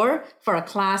door for a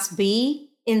Class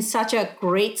B in such a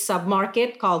great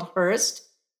submarket called Hearst,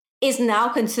 is now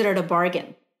considered a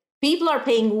bargain. People are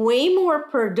paying way more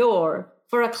per door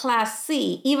for a Class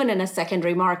C, even in a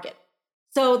secondary market.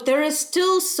 So there is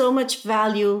still so much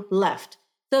value left.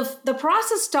 The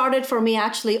process started for me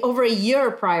actually over a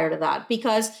year prior to that,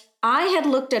 because I had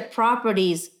looked at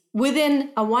properties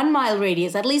within a 1 mile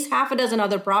radius, at least half a dozen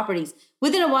other properties,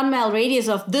 within a 1 mile radius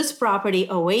of this property,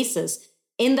 Oasis,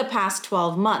 in the past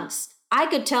 12 months. I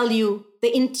could tell you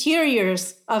the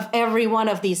interiors of every one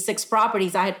of these 6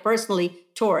 properties I had personally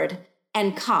toured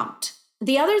and comped.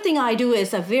 The other thing I do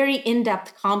is a very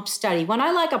in-depth comp study. When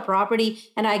I like a property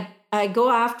and I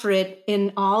go after it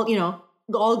in all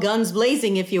guns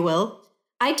blazing, if you will,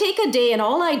 I take a day and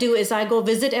all I do is I go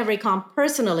visit every comp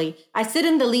personally. I sit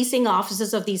in the leasing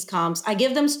offices of these comps. I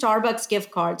give them Starbucks gift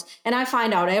cards and I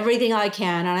find out everything I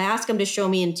can and I ask them to show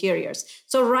me interiors.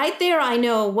 So right there, I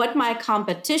know what my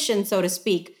competition, so to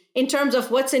speak, in terms of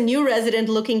what's a new resident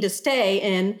looking to stay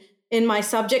in my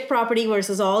subject property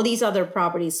versus all these other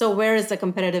properties. So where is the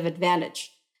competitive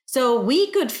advantage? So we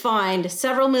could find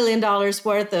several $1 million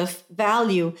worth of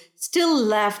value still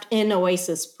left in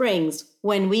Oasis Springs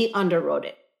when we underwrote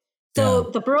it. So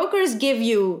the brokers give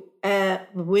you a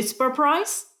whisper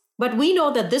price, but we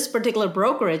know that this particular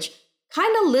brokerage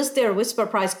kind of lists their whisper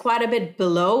price quite a bit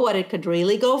below what it could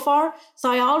really go for. So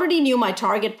I already knew my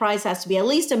target price has to be at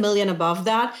least $1 million above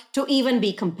that to even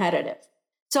be competitive.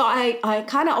 So I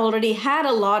kind of already had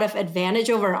a lot of advantage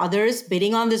over others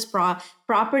bidding on this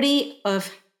property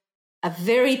of a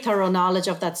very thorough knowledge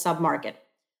of that submarket.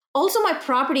 Also, my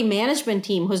property management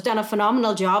team, who's done a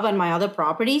phenomenal job on my other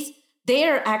properties,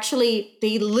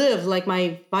 they live, like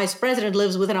my vice president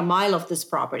lives within a mile of this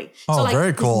property. Oh, so like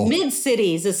very cool.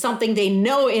 Mid-cities is something they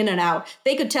know in and out.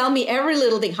 They could tell me every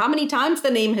little thing, how many times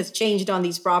the name has changed on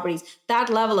these properties, that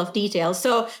level of detail.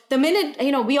 So the minute,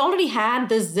 we already had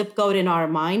this zip code in our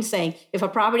mind saying, if a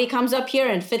property comes up here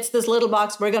and fits this little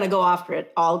box, we're going to go after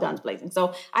it, all guns blazing.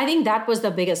 So I think that was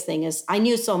the biggest thing, is I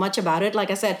knew so much about it.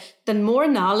 Like I said, the more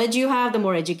knowledge you have, the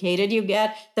more educated you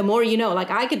get, the more you know.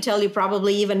 Like I could tell you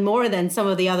probably even more than some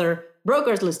of the other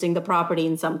brokers listing the property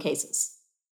in some cases.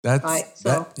 That's right.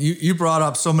 So you brought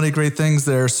up so many great things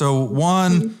there. So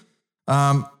one,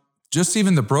 just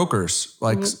even the brokers,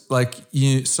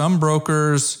 some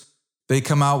brokers, they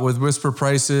come out with whisper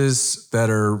prices that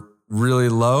are really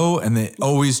low and they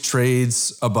always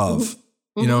trades above,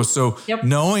 so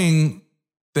knowing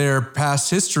their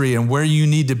past history and where you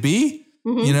need to be,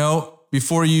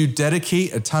 before you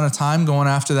dedicate a ton of time going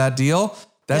after that deal,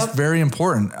 that's very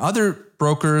important. Other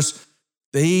brokers,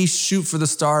 they shoot for the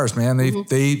stars, man.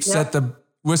 They set the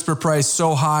whisper price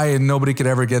so high and nobody could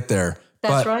ever get there.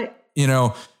 That's right.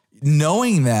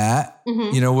 Knowing that,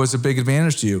 was a big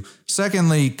advantage to you.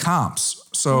 Secondly, comps.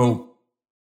 So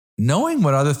knowing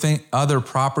what other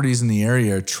properties in the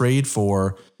area trade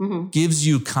for gives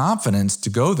you confidence to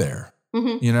go there,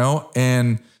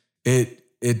 and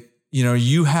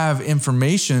you have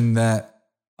information that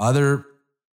other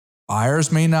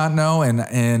buyers may not know,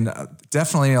 and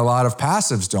definitely a lot of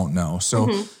passives don't know. So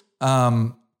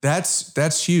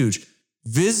that's huge.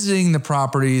 Visiting the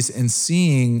properties and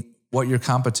seeing what your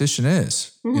competition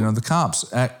is, the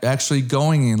comps, actually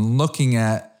going and looking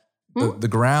at the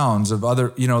grounds of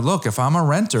other, look, if I'm a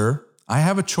renter, I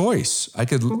have a choice. I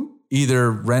could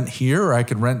either rent here or I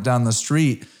could rent down the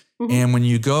street. And when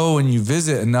you go and you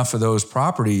visit enough of those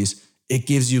properties, it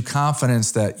gives you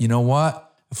confidence that, you know what?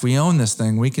 If we own this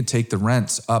thing, we can take the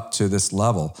rents up to this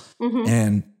level.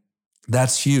 And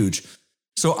that's huge.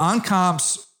 So on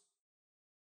comps,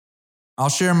 I'll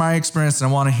share my experience and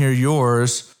I want to hear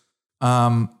yours.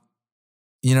 When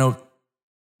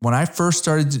I first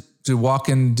started to walk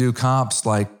in and do comps,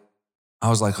 I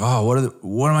was like, oh, what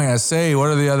am I going to say? What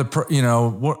are the other,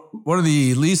 what are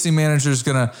the leasing managers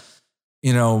going to,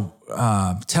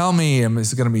 tell me?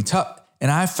 Is it going to be tough?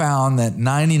 And I found that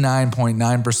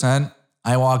 99.9%,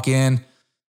 I walk in,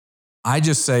 I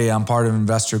just say I'm part of an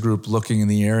investor group looking in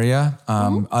the area.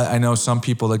 I know some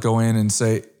people that go in and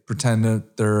say, pretend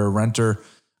that they're a renter.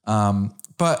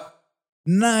 But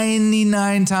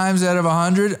 99 times out of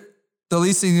 100, the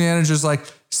leasing manager's like,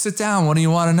 sit down. What do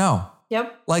you want to know?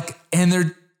 Yep. Like,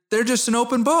 and they're just an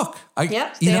open book.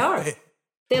 Yep, they are.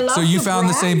 They love so you to found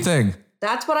brag. the same thing.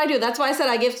 That's what I do. That's why I said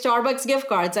I give Starbucks gift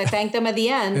cards. I thank them at the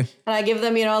end and I give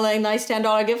them, like a nice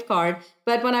 $10 gift card.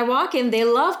 But when I walk in, they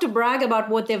love to brag about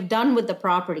what they've done with the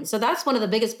property. So that's one of the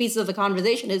biggest pieces of the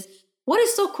conversation is, what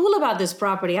is so cool about this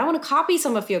property? I want to copy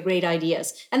some of your great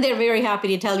ideas. And they're very happy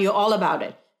to tell you all about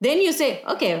it. Then you say,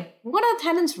 okay, what are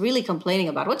tenants really complaining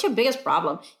about? What's your biggest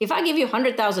problem? If I give you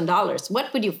 $100,000,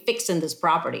 what would you fix in this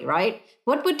property, right?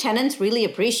 What would tenants really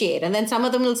appreciate? And then some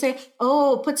of them will say,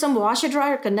 oh, put some washer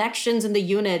dryer connections in the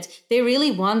units. They really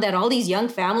want that. All these young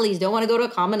families don't want to go to a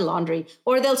common laundry.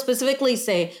 Or they'll specifically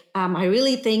say, I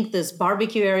really think this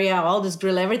barbecue area, all this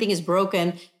grill, everything is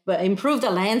broken, but improve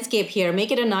the landscape here,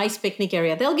 make it a nice picnic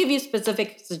area. They'll give you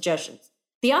specific suggestions.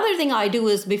 The other thing I do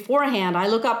is beforehand, I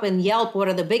look up in Yelp, what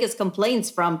are the biggest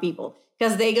complaints from people?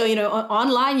 Because they go,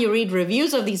 online, you read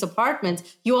reviews of these apartments,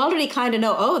 you already kind of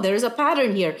know, oh, there's a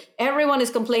pattern here. Everyone is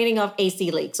complaining of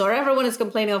AC leaks, or everyone is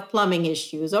complaining of plumbing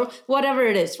issues, or whatever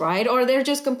it is, right? Or they're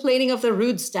just complaining of the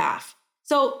rude staff.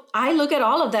 So I look at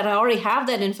all of that. I already have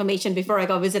that information before I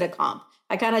go visit a comp.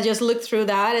 I kind of just look through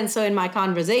that. And so in my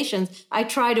conversations, I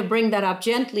try to bring that up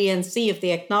gently and see if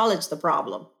they acknowledge the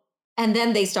problem. And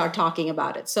then they start talking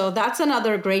about it. So that's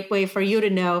another great way for you to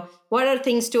know what are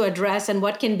things to address and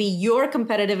what can be your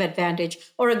competitive advantage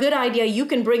or a good idea you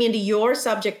can bring into your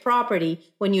subject property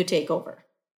when you take over.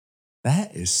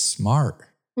 That is smart.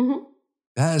 Mm-hmm.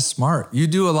 That is smart. You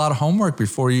do a lot of homework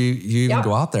before you even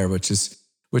go out there, which is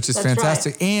that's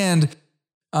fantastic. Right. And,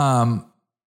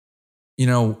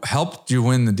 helped you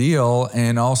win the deal.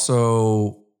 And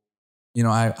also,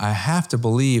 I have to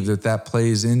believe that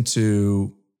plays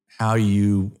into how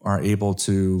you are able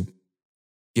to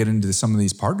get into some of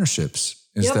these partnerships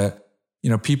is that,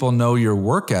 people know your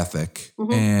work ethic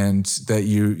and that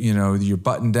you're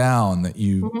buttoned down, that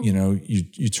you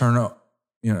turn up,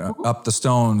 up the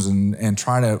stones and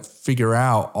try to figure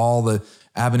out all the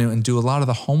avenue and do a lot of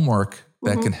the homework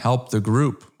that can help the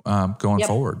group going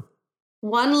forward.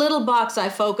 One little box I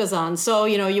focus on. So,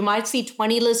 you might see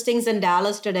 20 listings in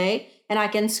Dallas today and I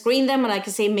can screen them and I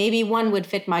can say maybe one would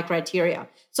fit my criteria.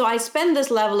 So I spend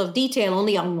this level of detail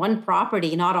only on one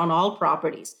property, not on all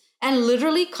properties. And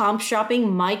literally comp shopping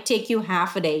might take you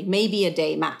half a day, maybe a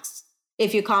day max.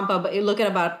 If you look at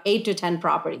about 8 to 10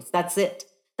 properties, that's it.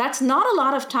 That's not a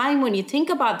lot of time when you think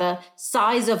about the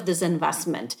size of this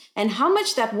investment and how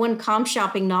much that one comp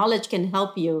shopping knowledge can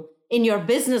help you in your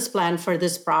business plan for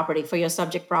this property, for your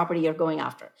subject property you're going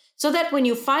after. So that when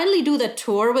you finally do the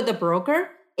tour with the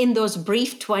broker, in those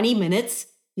brief 20 minutes,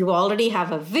 you already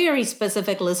have a very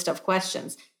specific list of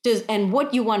questions and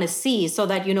what you want to see so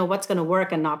that you know what's going to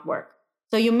work and not work.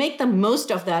 So you make the most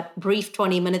of that brief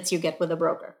 20 minutes you get with a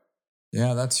broker.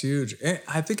 Yeah, that's huge.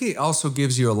 I think it also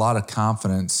gives you a lot of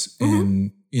confidence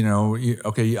in,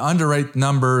 you underwrite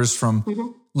numbers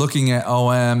from looking at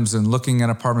OMs and looking at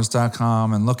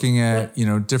apartments.com and looking at,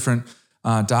 different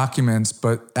documents,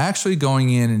 but actually going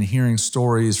in and hearing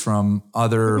stories from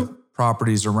other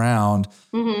properties around,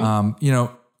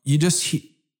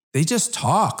 they just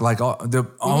talk like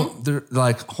they're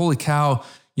like, holy cow,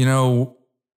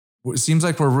 it seems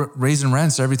like we're raising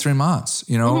rents every 3 months,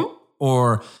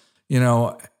 or,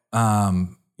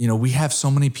 we have so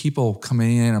many people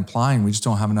coming in and applying. We just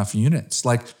don't have enough units.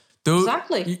 Like those,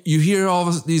 exactly. You hear all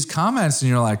of these comments and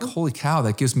you're like, holy cow,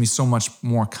 that gives me so much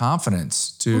more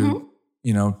confidence to,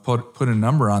 put a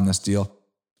number on this deal.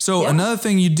 So another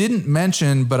thing you didn't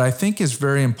mention, but I think is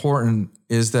very important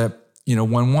is that,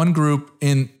 when one group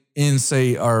in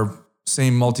say our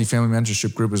same multifamily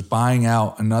mentorship group is buying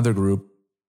out another group,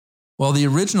 well, the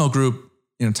original group,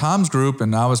 Tom's group,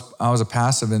 and I was a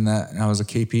passive in that, and I was a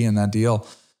KP in that deal.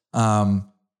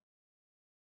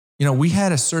 We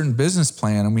had a certain business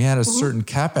plan and we had a certain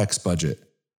CapEx budget.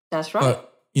 That's right.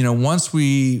 But, once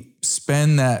we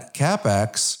spend that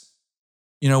CapEx,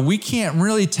 we can't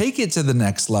really take it to the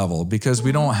next level because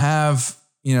we don't have,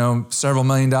 several $1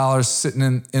 million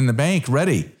sitting in the bank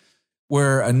ready.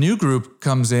 Where a new group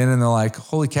comes in and they're like,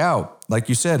 holy cow, like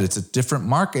you said, it's a different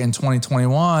market in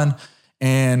 2021.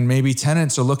 And maybe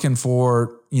tenants are looking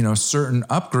for, certain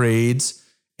upgrades,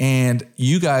 and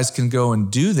you guys can go and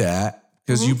do that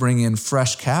because you bring in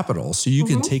fresh capital. So you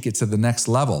can take it to the next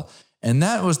level. And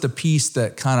that was the piece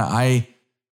that kind of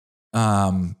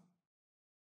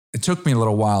it took me a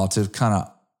little while to kind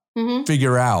of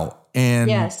figure out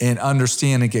and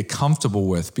understand and get comfortable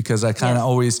with, because I kind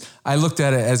of I looked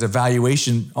at it as a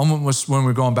valuation almost when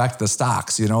we're going back to the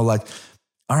stocks, like,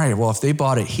 all right, well, if they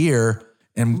bought it here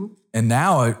and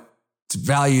now it's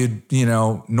valued,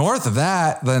 north of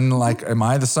that, then like, am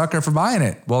I the sucker for buying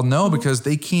it? Well, no, because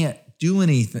they can't do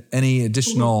any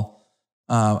additional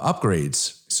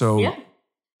upgrades. So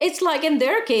it's like in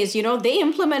their case, they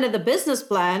implemented the business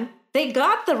plan. They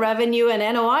got the revenue and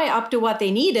NOI up to what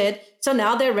they needed. So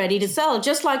now they're ready to sell.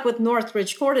 Just like with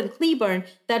Northridge Court in Cleburne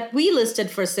that we listed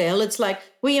for sale. It's like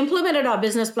we implemented our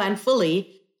business plan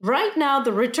fully. Right now,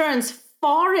 the returns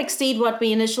far exceed what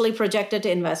we initially projected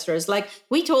to investors. Like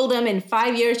we told them in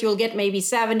 5 years, you'll get maybe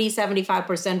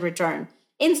 75% return.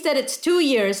 Instead, it's 2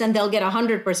 years and they'll get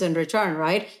 100% return,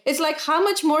 right? It's like, how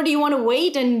much more do you want to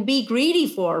wait and be greedy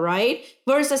for, right?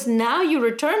 Versus now you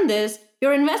return this,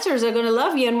 your investors are going to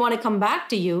love you and want to come back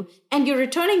to you. And you're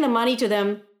returning the money to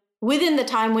them within the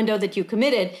time window that you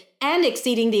committed and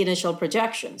exceeding the initial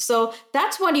projection. So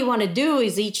that's what you want to do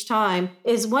is each time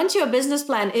is once your business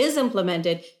plan is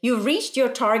implemented, you've reached your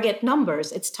target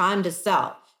numbers, it's time to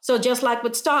sell. So just like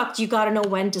with stocks, you got to know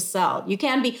when to sell. You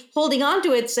can't be holding on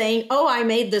to it saying, oh, I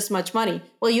made this much money.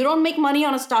 Well, you don't make money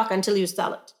on a stock until you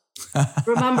sell it.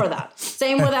 Remember that.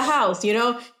 Same with a house,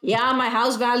 my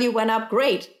house value went up,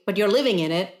 great, but you're living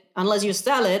in it. Unless you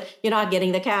sell it, you're not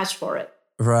getting the cash for it.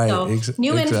 Right. So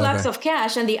new influx of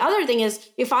cash. And the other thing is,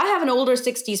 if I have an older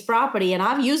 60s property and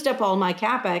I've used up all my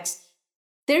CapEx,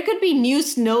 there could be new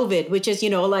snowvid, which is,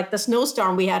 like the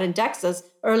snowstorm we had in Texas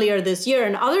earlier this year,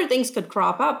 and other things could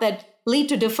crop up that lead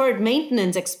to deferred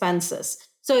maintenance expenses.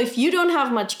 So if you don't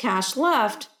have much cash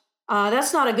left,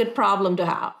 that's not a good problem to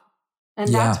have.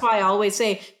 And that's why I always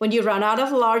say, when you run out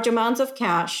of large amounts of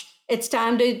cash, it's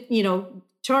time to,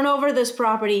 turn over this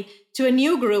property to a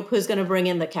new group who's going to bring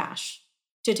in the cash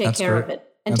to take care of it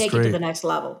and take it to the next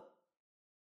level.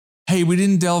 Hey, we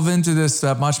didn't delve into this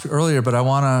that much earlier, but I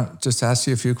want to just ask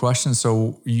you a few questions.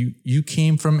 So you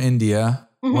came from India.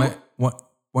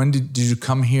 When did you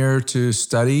come here to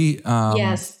study?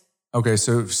 Yes. Okay,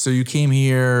 so you came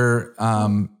here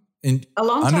in a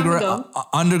long time ago.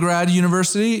 Undergrad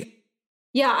university?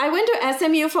 Yeah, I went to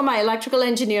SMU for my electrical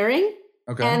engineering.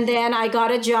 Okay. And then I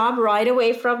got a job right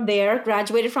away from there,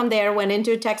 graduated from there, went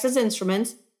into Texas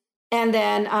Instruments. And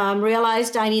then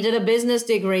realized I needed a business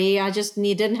degree. I just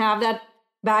didn't have that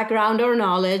background or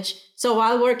knowledge. So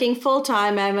while working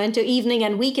full-time, I went to evening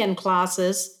and weekend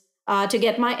classes to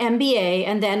get my MBA,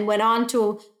 and then went on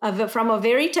to, from a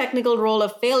very technical role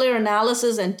of failure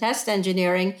analysis and test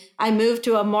engineering, I moved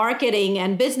to a marketing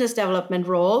and business development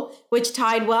role, which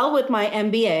tied well with my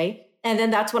MBA. And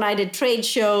then that's when I did trade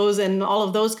shows and all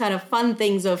of those kind of fun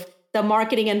things of the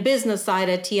marketing and business side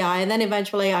at TI. And then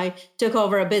eventually I took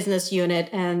over a business unit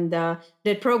and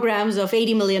did programs of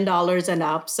 $80 million and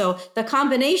up. So the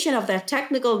combination of that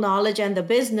technical knowledge and the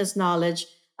business knowledge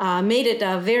made it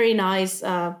a very nice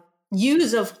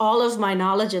use of all of my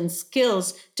knowledge and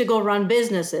skills to go run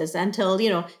businesses until,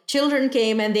 children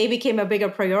came and they became a bigger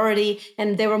priority.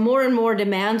 And there were more and more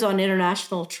demands on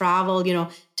international travel,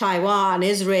 Taiwan,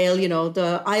 Israel,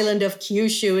 the island of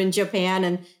Kyushu in Japan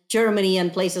and Germany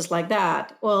and places like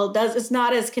that. Well, it's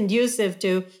not as conducive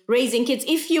to raising kids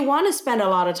if you want to spend a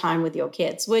lot of time with your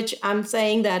kids, which I'm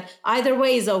saying that either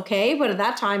way is okay. But at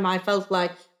that time, I felt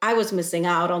like I was missing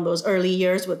out on those early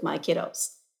years with my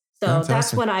kiddos. So Fantastic.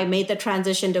 That's when I made the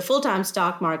transition to full-time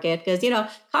stock market because,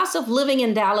 cost of living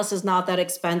in Dallas is not that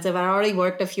expensive. I already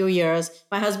worked a few years.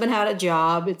 My husband had a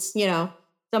job. It's, it's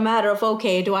a matter of,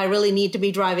 okay, do I really need to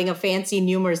be driving a fancy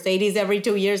new Mercedes every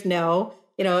 2 years? No.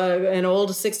 An old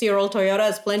 60-year-old Toyota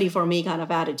is plenty for me kind of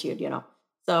attitude,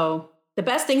 So the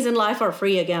best things in life are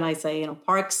free. Again, I say,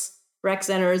 parks, rec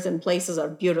centers, and places are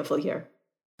beautiful here.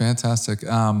 Fantastic.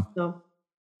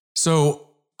 So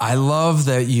I love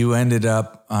that you ended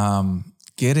up I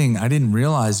didn't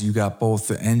realize you got both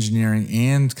the engineering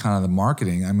and kind of the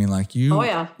marketing. I mean, like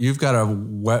you've got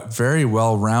a very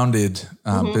well-rounded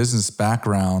business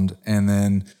background, and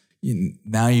then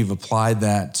now you've applied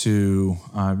that to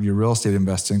your real estate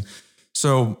investing.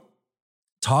 So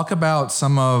talk about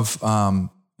some of,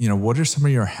 what are some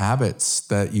of your habits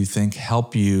that you think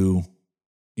help you,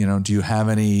 do you have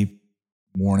any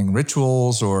morning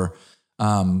rituals or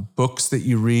books that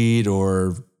you read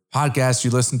or podcasts you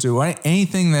listen to, or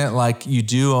anything that like you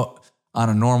do on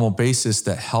a normal basis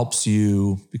that helps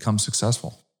you become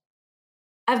successful?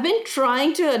 I've been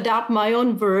trying to adopt my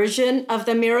own version of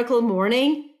the miracle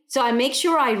morning. So I make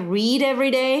sure I read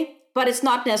every day, but it's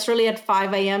not necessarily at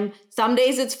 5 a.m. Some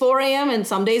days it's 4 a.m. and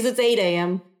some days it's 8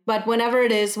 a.m. But whenever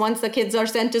it is, once the kids are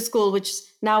sent to school, which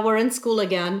now we're in school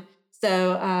again,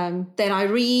 so then I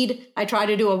read, I try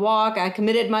to do a walk. I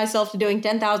committed myself to doing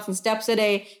 10,000 steps a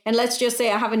day. And let's just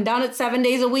say I haven't done it 7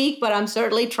 days a week, but I'm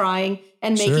certainly trying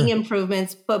and making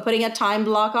improvements, but putting a time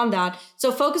block on that.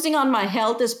 So focusing on my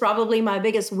health is probably my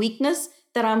biggest weakness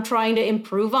that I'm trying to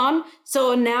improve on.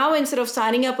 So now instead of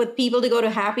signing up with people to go to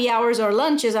happy hours or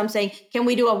lunches, I'm saying, can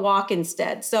we do a walk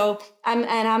instead? So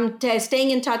I'm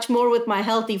staying in touch more with my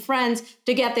healthy friends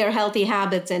to get their healthy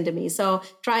habits into me. So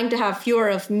trying to have fewer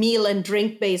of meal and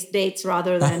drink based dates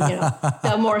rather than,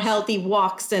 the more healthy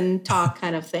walks and talk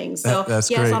kind of things. So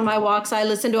that's yes, great. on my walks, I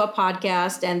listen to a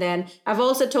podcast. And then I've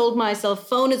also told myself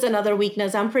phone is another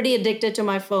weakness. I'm pretty addicted to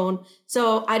my phone.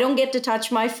 So I don't get to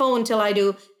touch my phone till I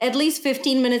do at least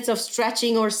 15 minutes of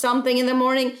stretching or something in the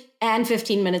morning and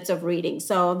 15 minutes of reading.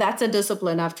 So that's a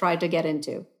discipline I've tried to get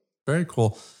into. Very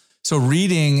cool. So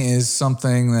reading is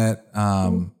something that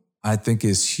I think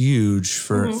is huge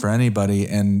for anybody.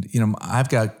 And, I've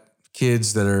got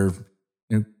kids that are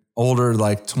older,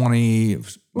 like 20.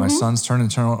 My son's turning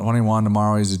 21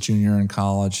 tomorrow. He's a junior in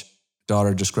college.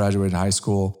 Daughter just graduated high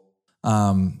school,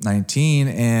 19.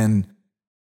 And,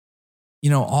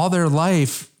 all their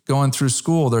life going through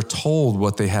school, they're told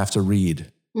what they have to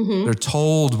read. They're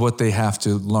told what they have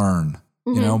to learn,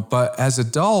 but as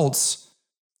adults,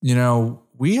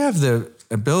 we have the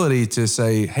ability to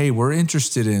say, hey, we're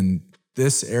interested in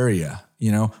this area,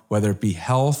 whether it be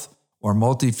health or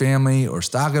multifamily or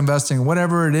stock investing,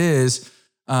 whatever it is.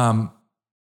 And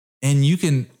you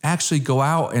can actually go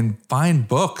out and find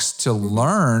books to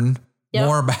learn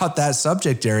more about that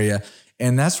subject area.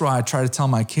 And that's why I try to tell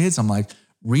my kids, I'm like,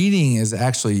 reading is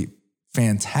actually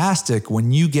fantastic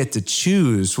when you get to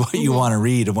choose what you want to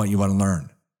read and what you want to learn.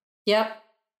 Yep.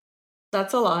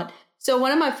 That's a lot. So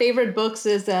one of my favorite books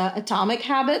is Atomic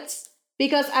Habits,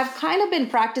 because I've kind of been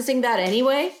practicing that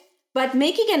anyway, but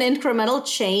making an incremental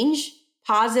change,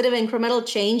 positive incremental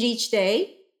change each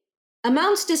day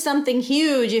amounts to something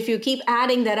huge if you keep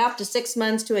adding that up to 6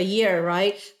 months to a year,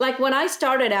 right? Like when I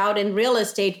started out in real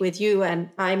estate with you and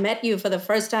I met you for the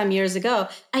first time years ago,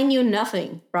 I knew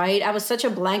nothing, right? I was such a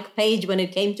blank page when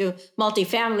it came to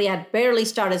multifamily. I'd barely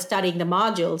started studying the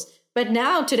modules. But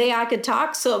now today I could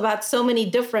talk about so many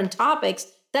different topics.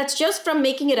 That's just from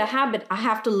making it a habit. I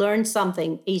have to learn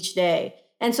something each day.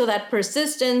 And so that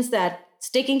persistence, that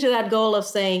sticking to that goal of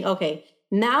saying, okay,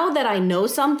 now that I know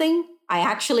something, I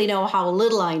actually know how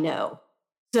little I know.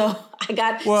 So I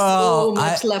got so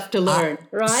much left to learn,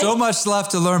 right? So much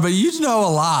left to learn, but you know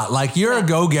a lot. Like you're a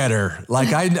go-getter.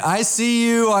 Like I see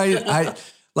you,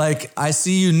 I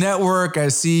see you network, I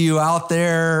see you out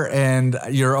there and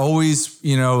you're always,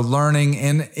 learning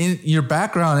and in your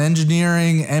background,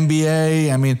 engineering,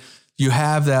 MBA. I mean, you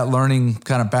have that learning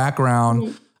kind of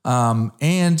background.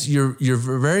 And you're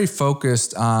very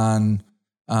focused on,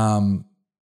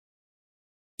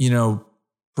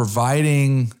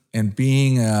 providing and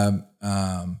being a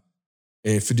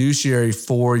fiduciary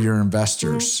for your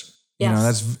investors.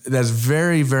 Yes. That's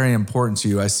very, very important to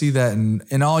you. I see that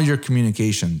in all your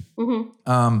communication.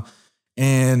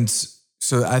 And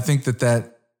so I think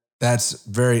that's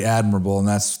very admirable and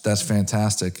that's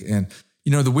fantastic. And,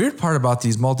 the weird part about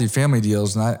these multifamily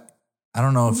deals, and I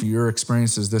don't know if your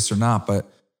experience is this or not, but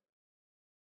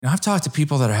I've talked to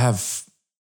people that have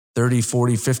 30,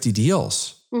 40, 50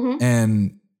 deals.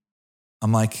 And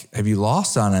I'm like, have you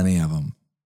lost on any of them?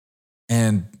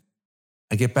 And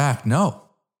I get back, no.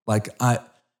 Like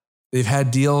they've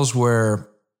had deals where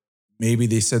maybe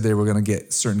they said they were going to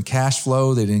get certain cash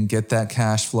flow. They didn't get that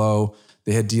cash flow.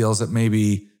 They had deals that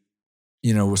maybe,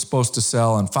 were supposed to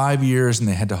sell in 5 years and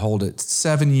they had to hold it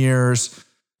 7 years.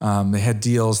 They had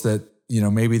deals that,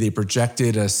 maybe they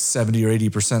projected a 70 or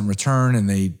 80% return and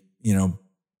they,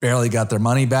 barely got their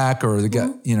money back or they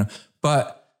got,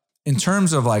 but in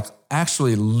terms of like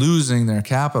actually losing their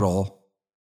capital,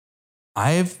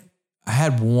 I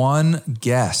had one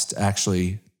guest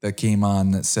actually that came on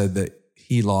that said that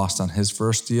he lost on his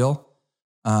first deal.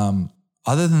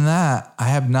 Other than that, I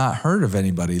have not heard of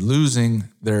anybody losing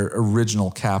their original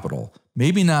capital.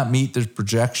 Maybe not meet their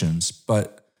projections,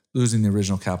 but losing the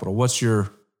original capital. What's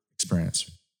your experience?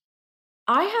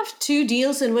 I have 2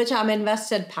 deals in which I'm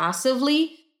invested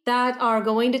passively that are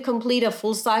going to complete a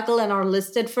full cycle and are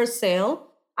listed for sale.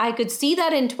 I could see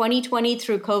that in 2020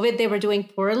 through COVID, they were doing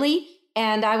poorly.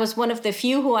 And I was one of the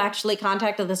few who actually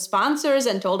contacted the sponsors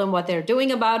and told them what they're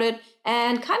doing about it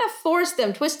and kind of forced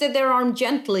them, twisted their arm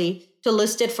gently to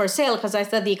list it for sale because I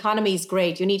said the economy is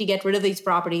great. You need to get rid of these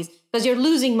properties because you're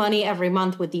losing money every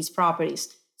month with these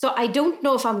properties. So I don't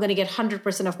know if I'm going to get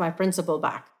 100% of my principal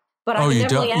back. But I can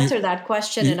definitely answer that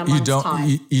question in a month's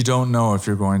time. You don't know if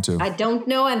you're going to. I don't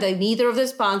know. And neither of the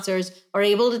sponsors are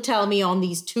able to tell me on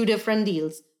these two different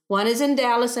deals. One is in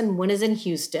Dallas and one is in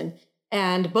Houston.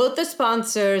 And both the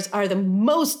sponsors are the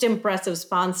most impressive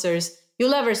sponsors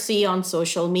you'll ever see on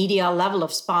social media level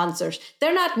of sponsors.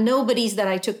 They're not nobodies that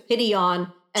I took pity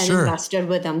on and invested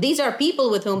with them. These are people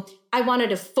with whom I wanted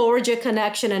to forge a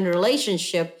connection and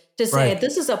relationship to say,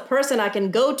 this is a person I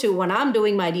can go to when I'm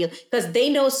doing my deal because they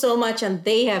know so much and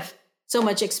they have so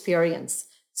much experience.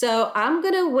 So I'm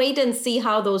going to wait and see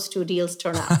how those two deals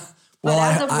turn out. Well, but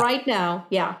as of right now,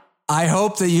 I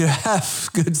hope that you have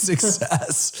good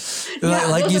success.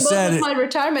 Like you said, my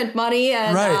retirement money,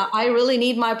 and I really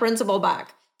need my principal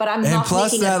back. But I'm not. And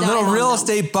plus, that little real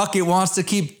estate bucket wants to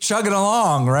keep chugging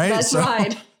along, right? That's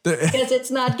right. Because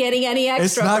it's not getting any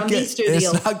extra from these two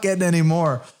deals. It's not getting any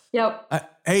more. Yep.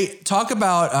 Hey, talk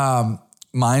about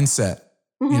mindset.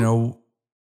 Mm-hmm. You know,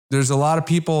 there's a lot of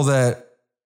people that,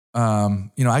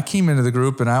 I came into the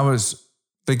group and I was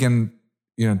thinking,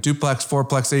 duplex,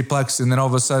 fourplex, eightplex, and then all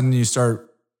of a sudden you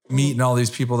start meeting all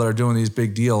these people that are doing these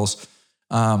big deals.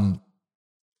 What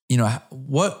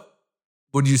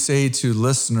would you say to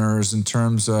listeners in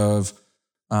terms of,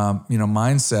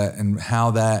 mindset and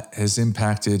how that has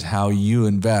impacted how you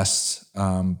invest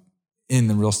in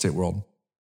the real estate world?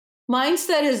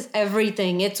 Mindset is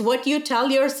everything. It's what you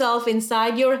tell yourself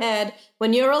inside your head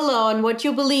when you're alone, what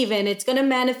you believe in. It's going to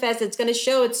manifest. It's going to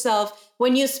show itself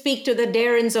when you speak to the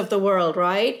Darrens of the world,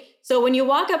 right? So when you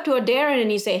walk up to a Darren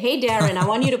and you say, hey, Darren, I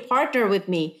want you to partner with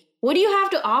me. What do you have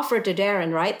to offer to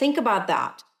Darren, right? Think about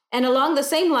that. And along the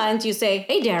same lines, you say,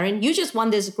 hey, Darren, you just won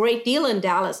this great deal in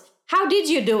Dallas. How did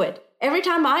you do it? Every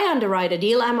time I underwrite a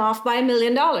deal, I'm off by $1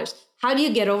 million. How do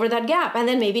you get over that gap? And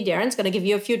then maybe Darren's going to give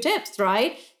you a few tips,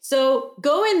 right? So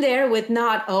go in there with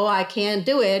not, I can't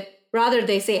do it. Rather,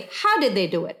 they say, how did they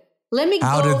do it? Let me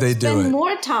spend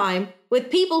more time with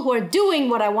people who are doing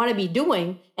what I want to be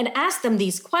doing and ask them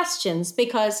these questions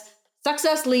because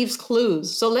success leaves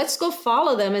clues. So let's go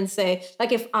follow them and say,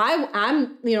 like, if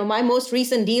I'm my most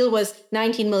recent deal was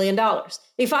 $19 million.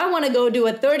 If I want to go do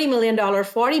a $30 million,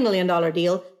 $40 million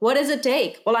deal, what does it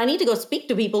take? Well, I need to go speak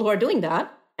to people who are doing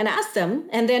that and ask them,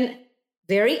 and then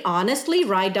very honestly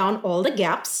write down all the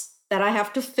gaps that I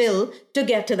have to fill to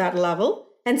get to that level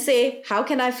and say, how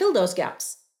can I fill those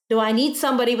gaps? Do I need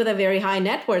somebody with a very high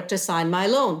net worth to sign my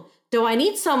loan? Do I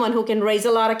need someone who can raise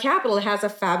a lot of capital, has a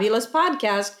fabulous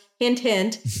podcast, hint,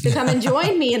 hint, to come and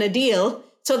join me in a deal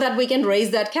so that we can raise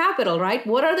that capital, right?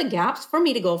 What are the gaps for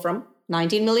me to go from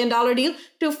 $19 million deal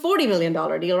to a $40 million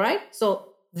deal, right? So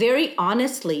very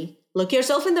honestly, look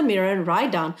yourself in the mirror and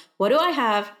write down, what do I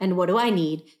have and what do I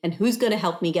need and who's going to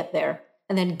help me get there?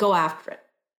 And then go after it.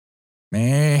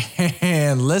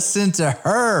 Man, listen to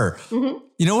her. Mm-hmm.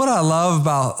 You know what I love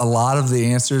about a lot of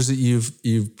the answers that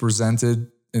you've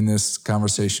presented in this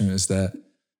conversation is that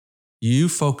you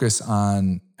focus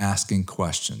on asking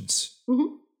questions.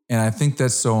 Mm-hmm. And I think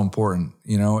that's so important,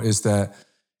 is that,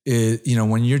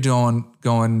 when you're doing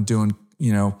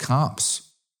comps,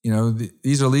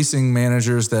 these are leasing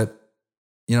managers that,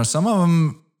 some of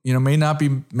them, may not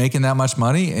be making that much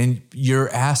money and you're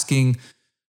asking,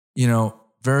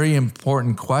 very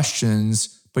important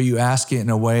questions, but you ask it in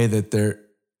a way that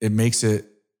it makes it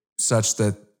such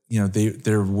that,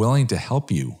 they're willing to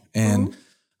help you. And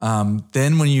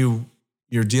then when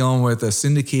you're dealing with a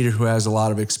syndicator who has a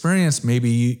lot of experience,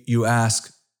 maybe you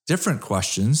ask different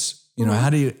questions. How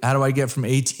do I get from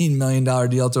 $18 million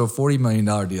deal to a $40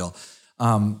 million deal?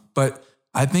 But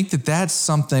I think that that's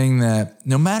something that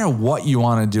no matter what you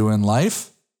want to do in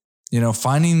life,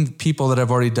 finding people that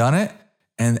have already done it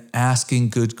and asking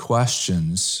good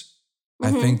questions,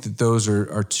 I think that those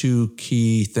are two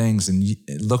key things. And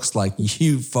it looks like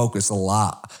you focus a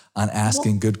lot on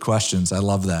asking good questions. I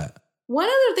love that. One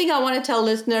other thing I want to tell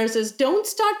listeners is don't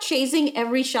start chasing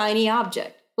every shiny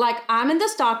object. Like, I'm in the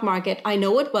stock market. I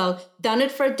know it well, done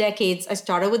it for decades. I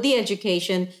started with the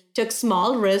education, took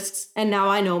small risks, and now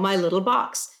I know my little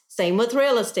box. Same with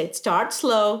real estate. Start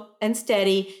slow and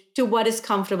steady to what is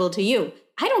comfortable to you.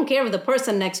 I don't care if the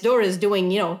person next door is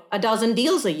doing, a dozen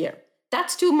deals a year.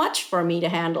 That's too much for me to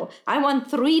handle. I want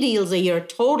 3 deals a year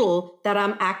total that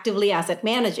I'm actively asset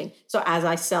managing. So as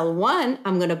I sell one,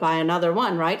 I'm going to buy another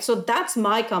one, right? So that's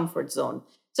my comfort zone.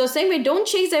 So same way, don't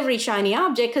chase every shiny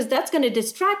object because that's going to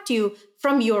distract you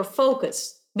from your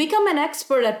focus. Become an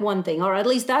expert at one thing, or at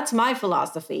least that's my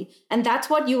philosophy. And that's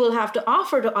what you will have to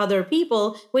offer to other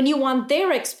people when you want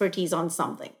their expertise on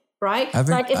something, right? If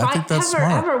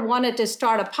I ever wanted to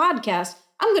start a podcast,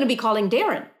 I'm going to be calling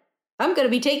Darren. I'm going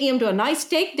to be taking him to a nice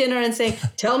steak dinner and saying,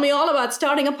 tell me all about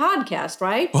starting a podcast,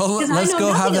 right? Well, let's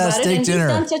go have that steak dinner.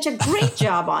 He's done such a great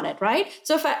job on it, right?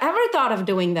 So if I ever thought of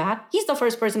doing that, he's the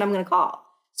first person I'm going to call.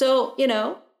 So,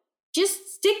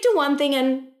 just stick to one thing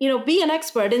and, be an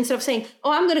expert instead of saying,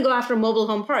 oh, I'm going to go after mobile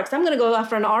home parks. I'm going to go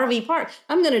after an RV park.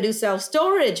 I'm going to do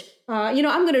self-storage. I'm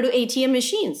going to do ATM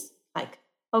machines. Like,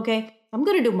 okay, I'm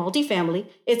going to do multifamily.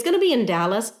 It's going to be in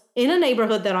Dallas, in a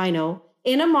neighborhood that I know,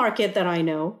 in a market that I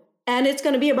know, and it's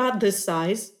going to be about this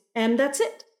size, and that's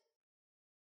it.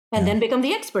 And then become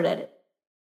the expert at it.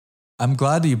 I'm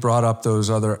glad that you brought up those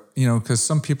other, because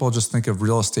some people just think of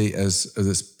real estate as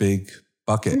this big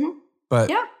bucket. Mm-hmm. But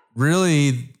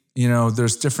really,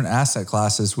 there's different asset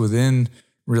classes within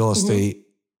real estate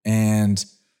and,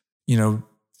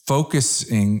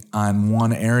 focusing on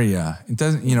one area. It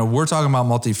doesn't, we're talking about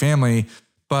multifamily,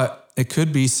 but it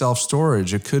could be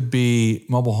self-storage. It could be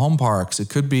mobile home parks. It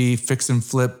could be fix and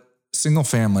flip single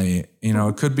family.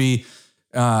 It could be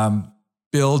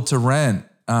build to rent,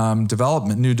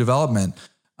 development, new development.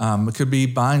 It could be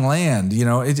buying land,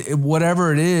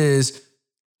 whatever it is,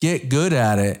 get good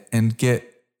at it and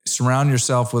surround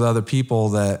yourself with other people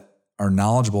that are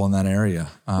knowledgeable in that area.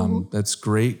 That's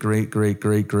great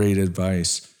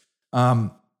advice.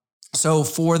 So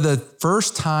for the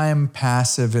first time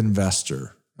passive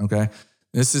investor, okay,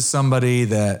 this is somebody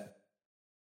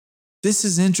this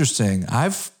is interesting.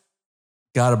 I've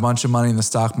got a bunch of money in the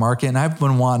stock market and I've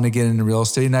been wanting to get into real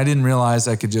estate and I didn't realize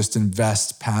I could just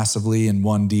invest passively in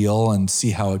one deal and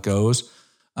see how it goes.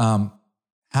 How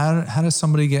does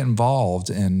somebody get involved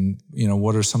and,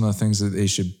 what are some of the things that they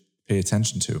should pay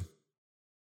attention to?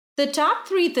 The top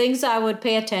 3 things I would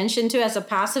pay attention to as a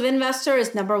passive investor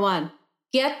is number 1,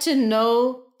 get to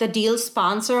know the deal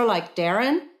sponsor like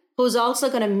Darren, who's also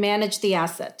going to manage the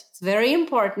asset. It's very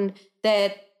important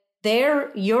that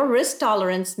your risk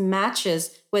tolerance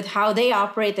matches with how they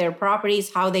operate their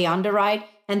properties, how they underwrite,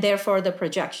 and therefore the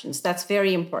projections. That's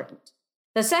very important.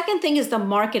 The second thing is the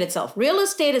market itself. Real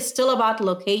estate is still about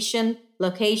location,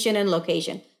 and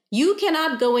location. You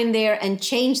cannot go in there and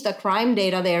change the crime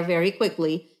data there very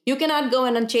quickly. You cannot go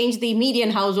in and change the median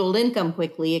household income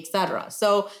quickly, etc.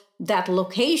 So that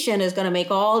location is going to make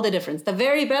all the difference. The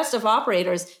very best of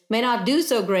operators may not do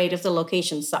so great if the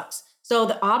location sucks. So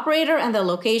the operator and the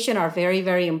location are very,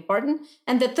 very important.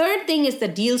 And the third thing is the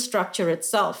deal structure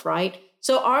itself, right?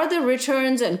 So are the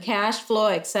returns and cash flow,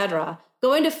 etc.,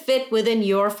 going to fit within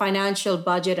your financial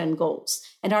budget and goals?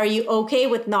 And are you okay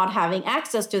with not having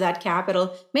access to that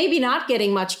capital, maybe not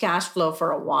getting much cash flow for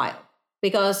a while?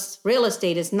 Because real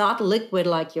estate is not liquid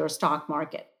like your stock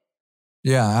market.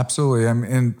 Yeah, absolutely.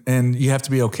 And you have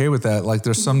to be okay with that. Like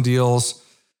there's some deals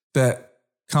that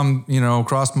come,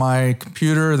 across my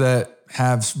computer that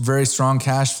have very strong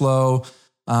cash flow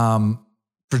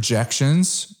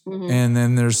projections. And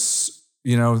then there's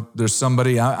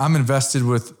somebody I'm invested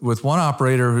with one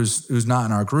operator who's not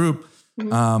in our group.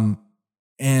 And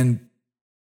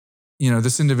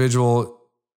this individual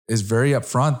is very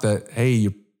upfront that, hey,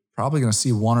 you're probably going to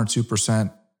see 1 or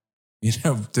 2%,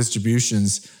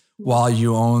 distributions while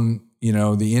you own,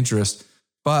 the interest,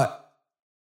 but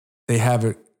they have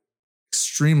an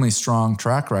extremely strong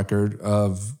track record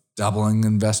of doubling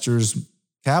investors'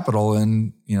 capital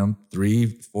in,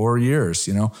 3-4 years,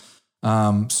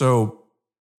 so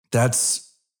that's,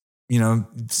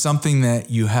 something that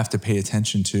you have to pay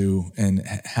attention to and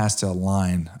has to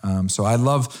align. So I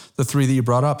love the 3 that you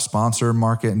brought up: sponsor,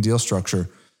 market, and deal structure.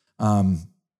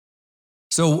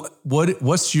 So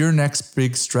what's your next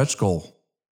big stretch goal?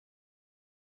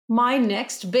 My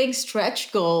next big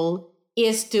stretch goal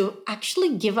is to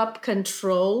actually give up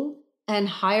control and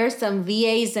hire some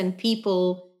VAs and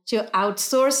people to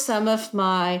outsource some of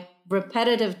my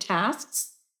repetitive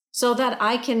tasks so that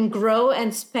I can grow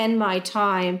and spend my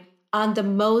time on the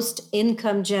most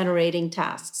income generating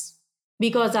tasks.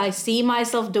 Because I see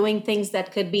myself doing things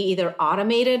that could be either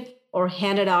automated or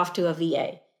handed off to a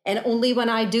VA. And only when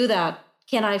I do that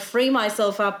can I free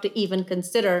myself up to even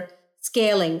consider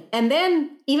scaling. And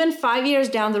then even 5 years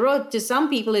down the road, to some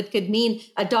people, it could mean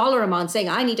a dollar amount, saying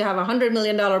I need to have $100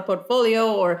 million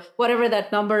portfolio or whatever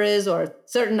that number is, or a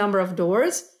certain number of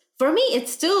doors. For me,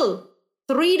 it's still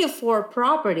 3 to 4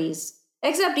 properties,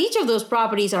 except each of those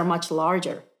properties are much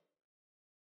larger.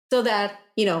 So that,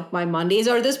 my Mondays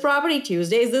are this property,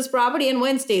 Tuesdays this property, and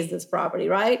Wednesdays this property,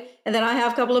 right? And then I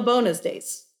have a couple of bonus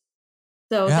days.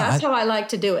 So that's how I like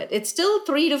to do it. It's still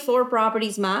 3 to 4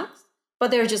 properties max,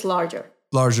 but they're just larger.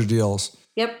 Larger deals.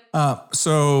 Yep.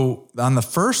 So on the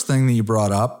first thing that you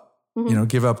brought up,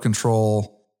 give up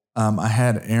control. I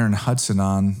had Erin Hudson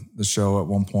on the show at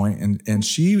one point, and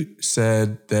she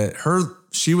said that her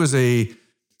she was a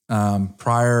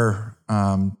prior,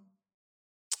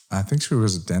 I think she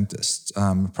was a dentist,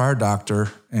 prior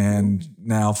doctor, and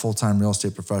now full-time real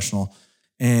estate professional.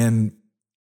 And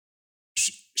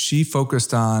she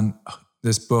focused on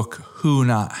this book, Who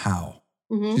Not How.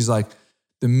 Mm-hmm. She's like,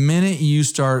 the minute you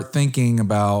start thinking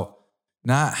about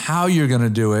not how you're going to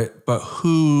do it, but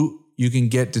who you can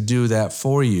get to do that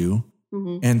for you.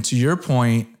 Mm-hmm. And to your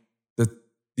point,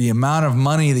 the amount of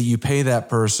money that you pay that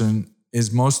person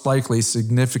is most likely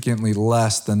significantly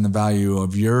less than the value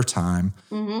of your time.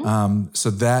 Mm-hmm.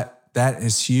 So that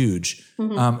is huge.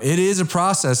 Mm-hmm. It is a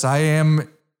process. I am,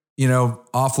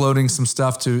 offloading some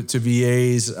stuff to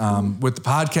VAs. With the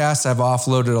podcast, I've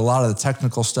offloaded a lot of the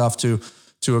technical stuff to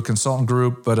a consultant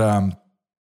group, but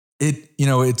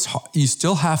it's you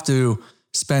still have to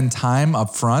spend time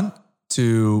up front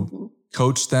to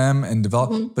coach them and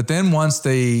develop. Mm-hmm. But then once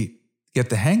they get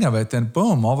the hang of it, then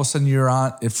boom, all of a sudden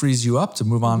it frees you up to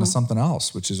move on to something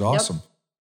else, which is awesome.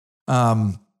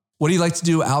 Yep. What do you like to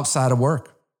do outside of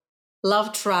work?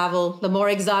 Love travel. The more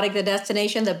exotic the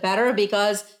destination, the better,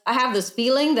 because I have this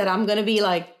feeling that I'm going to be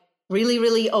like really,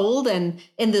 really old and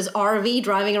in this RV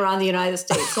driving around the United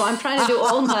States. So I'm trying to do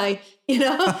all my,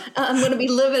 I'm going to be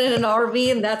living in an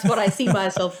RV, and that's what I see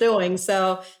myself doing.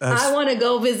 So I want to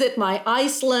go visit my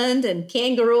Iceland and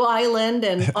Kangaroo Island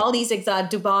and all these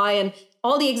Dubai and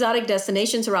all the exotic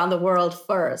destinations around the world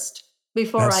first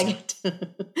before I get to,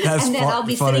 and then I'll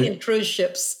be sitting in cruise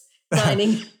ships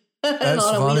dining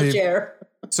on a wheelchair.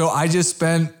 So I just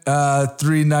spent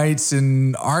 3 nights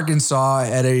in Arkansas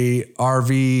at a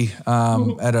RV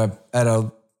at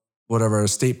a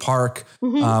state park.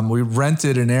 Mm-hmm. We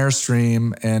rented an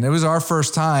Airstream, and it was our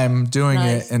first time doing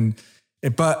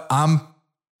it. But I'm,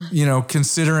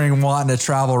 considering wanting to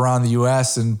travel around the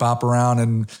U.S. and bop around,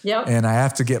 and I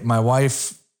have to get my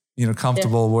wife,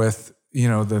 comfortable with,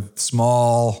 the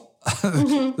small,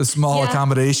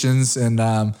 accommodations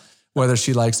and whether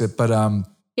she likes it, but.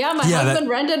 My husband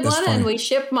rented one, and we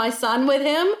shipped my son with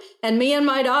him, and me and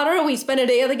my daughter, we spent a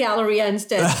day at the Galleria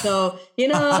instead. So, the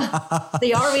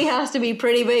RV has to be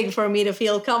pretty big for me to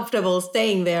feel comfortable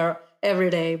staying there every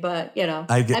day. But,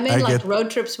 road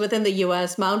trips within the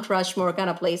U.S., Mount Rushmore kind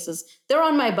of places. They're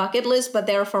on my bucket list, but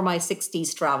they're for my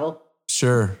 60s travel.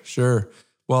 Sure.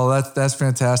 Well, that's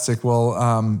fantastic. Well,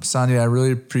 Sandhya, I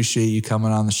really appreciate you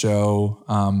coming on the show.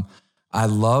 I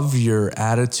love your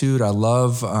attitude. I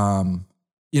love...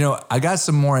 I got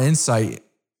some more insight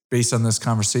based on this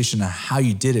conversation on how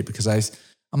you did it, because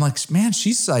I'm like, man,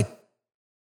 she's like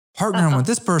partnering with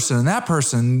this person and that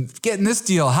person, getting this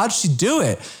deal. How'd she do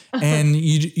it? And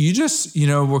you just,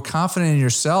 were confident in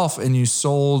yourself, and you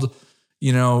sold,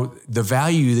 the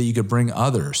value that you could bring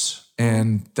others.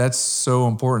 And that's so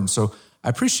important. So I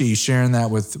appreciate you sharing that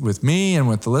with me and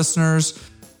with the listeners.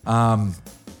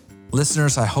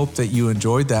 Listeners, I hope that you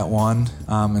enjoyed that one.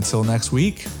 Until next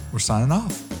week, we're signing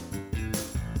off.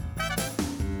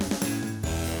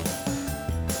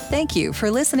 Thank you for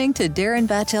listening to Darren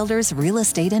Batchelder's Real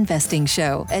Estate Investing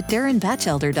Show at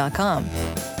darrenbatchelder.com.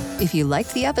 If you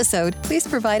liked the episode, please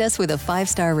provide us with a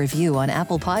 5-star review on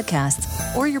Apple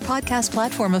Podcasts or your podcast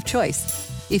platform of choice.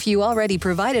 If you already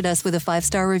provided us with a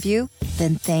 5-star review,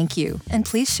 then thank you, and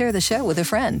please share the show with a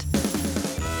friend.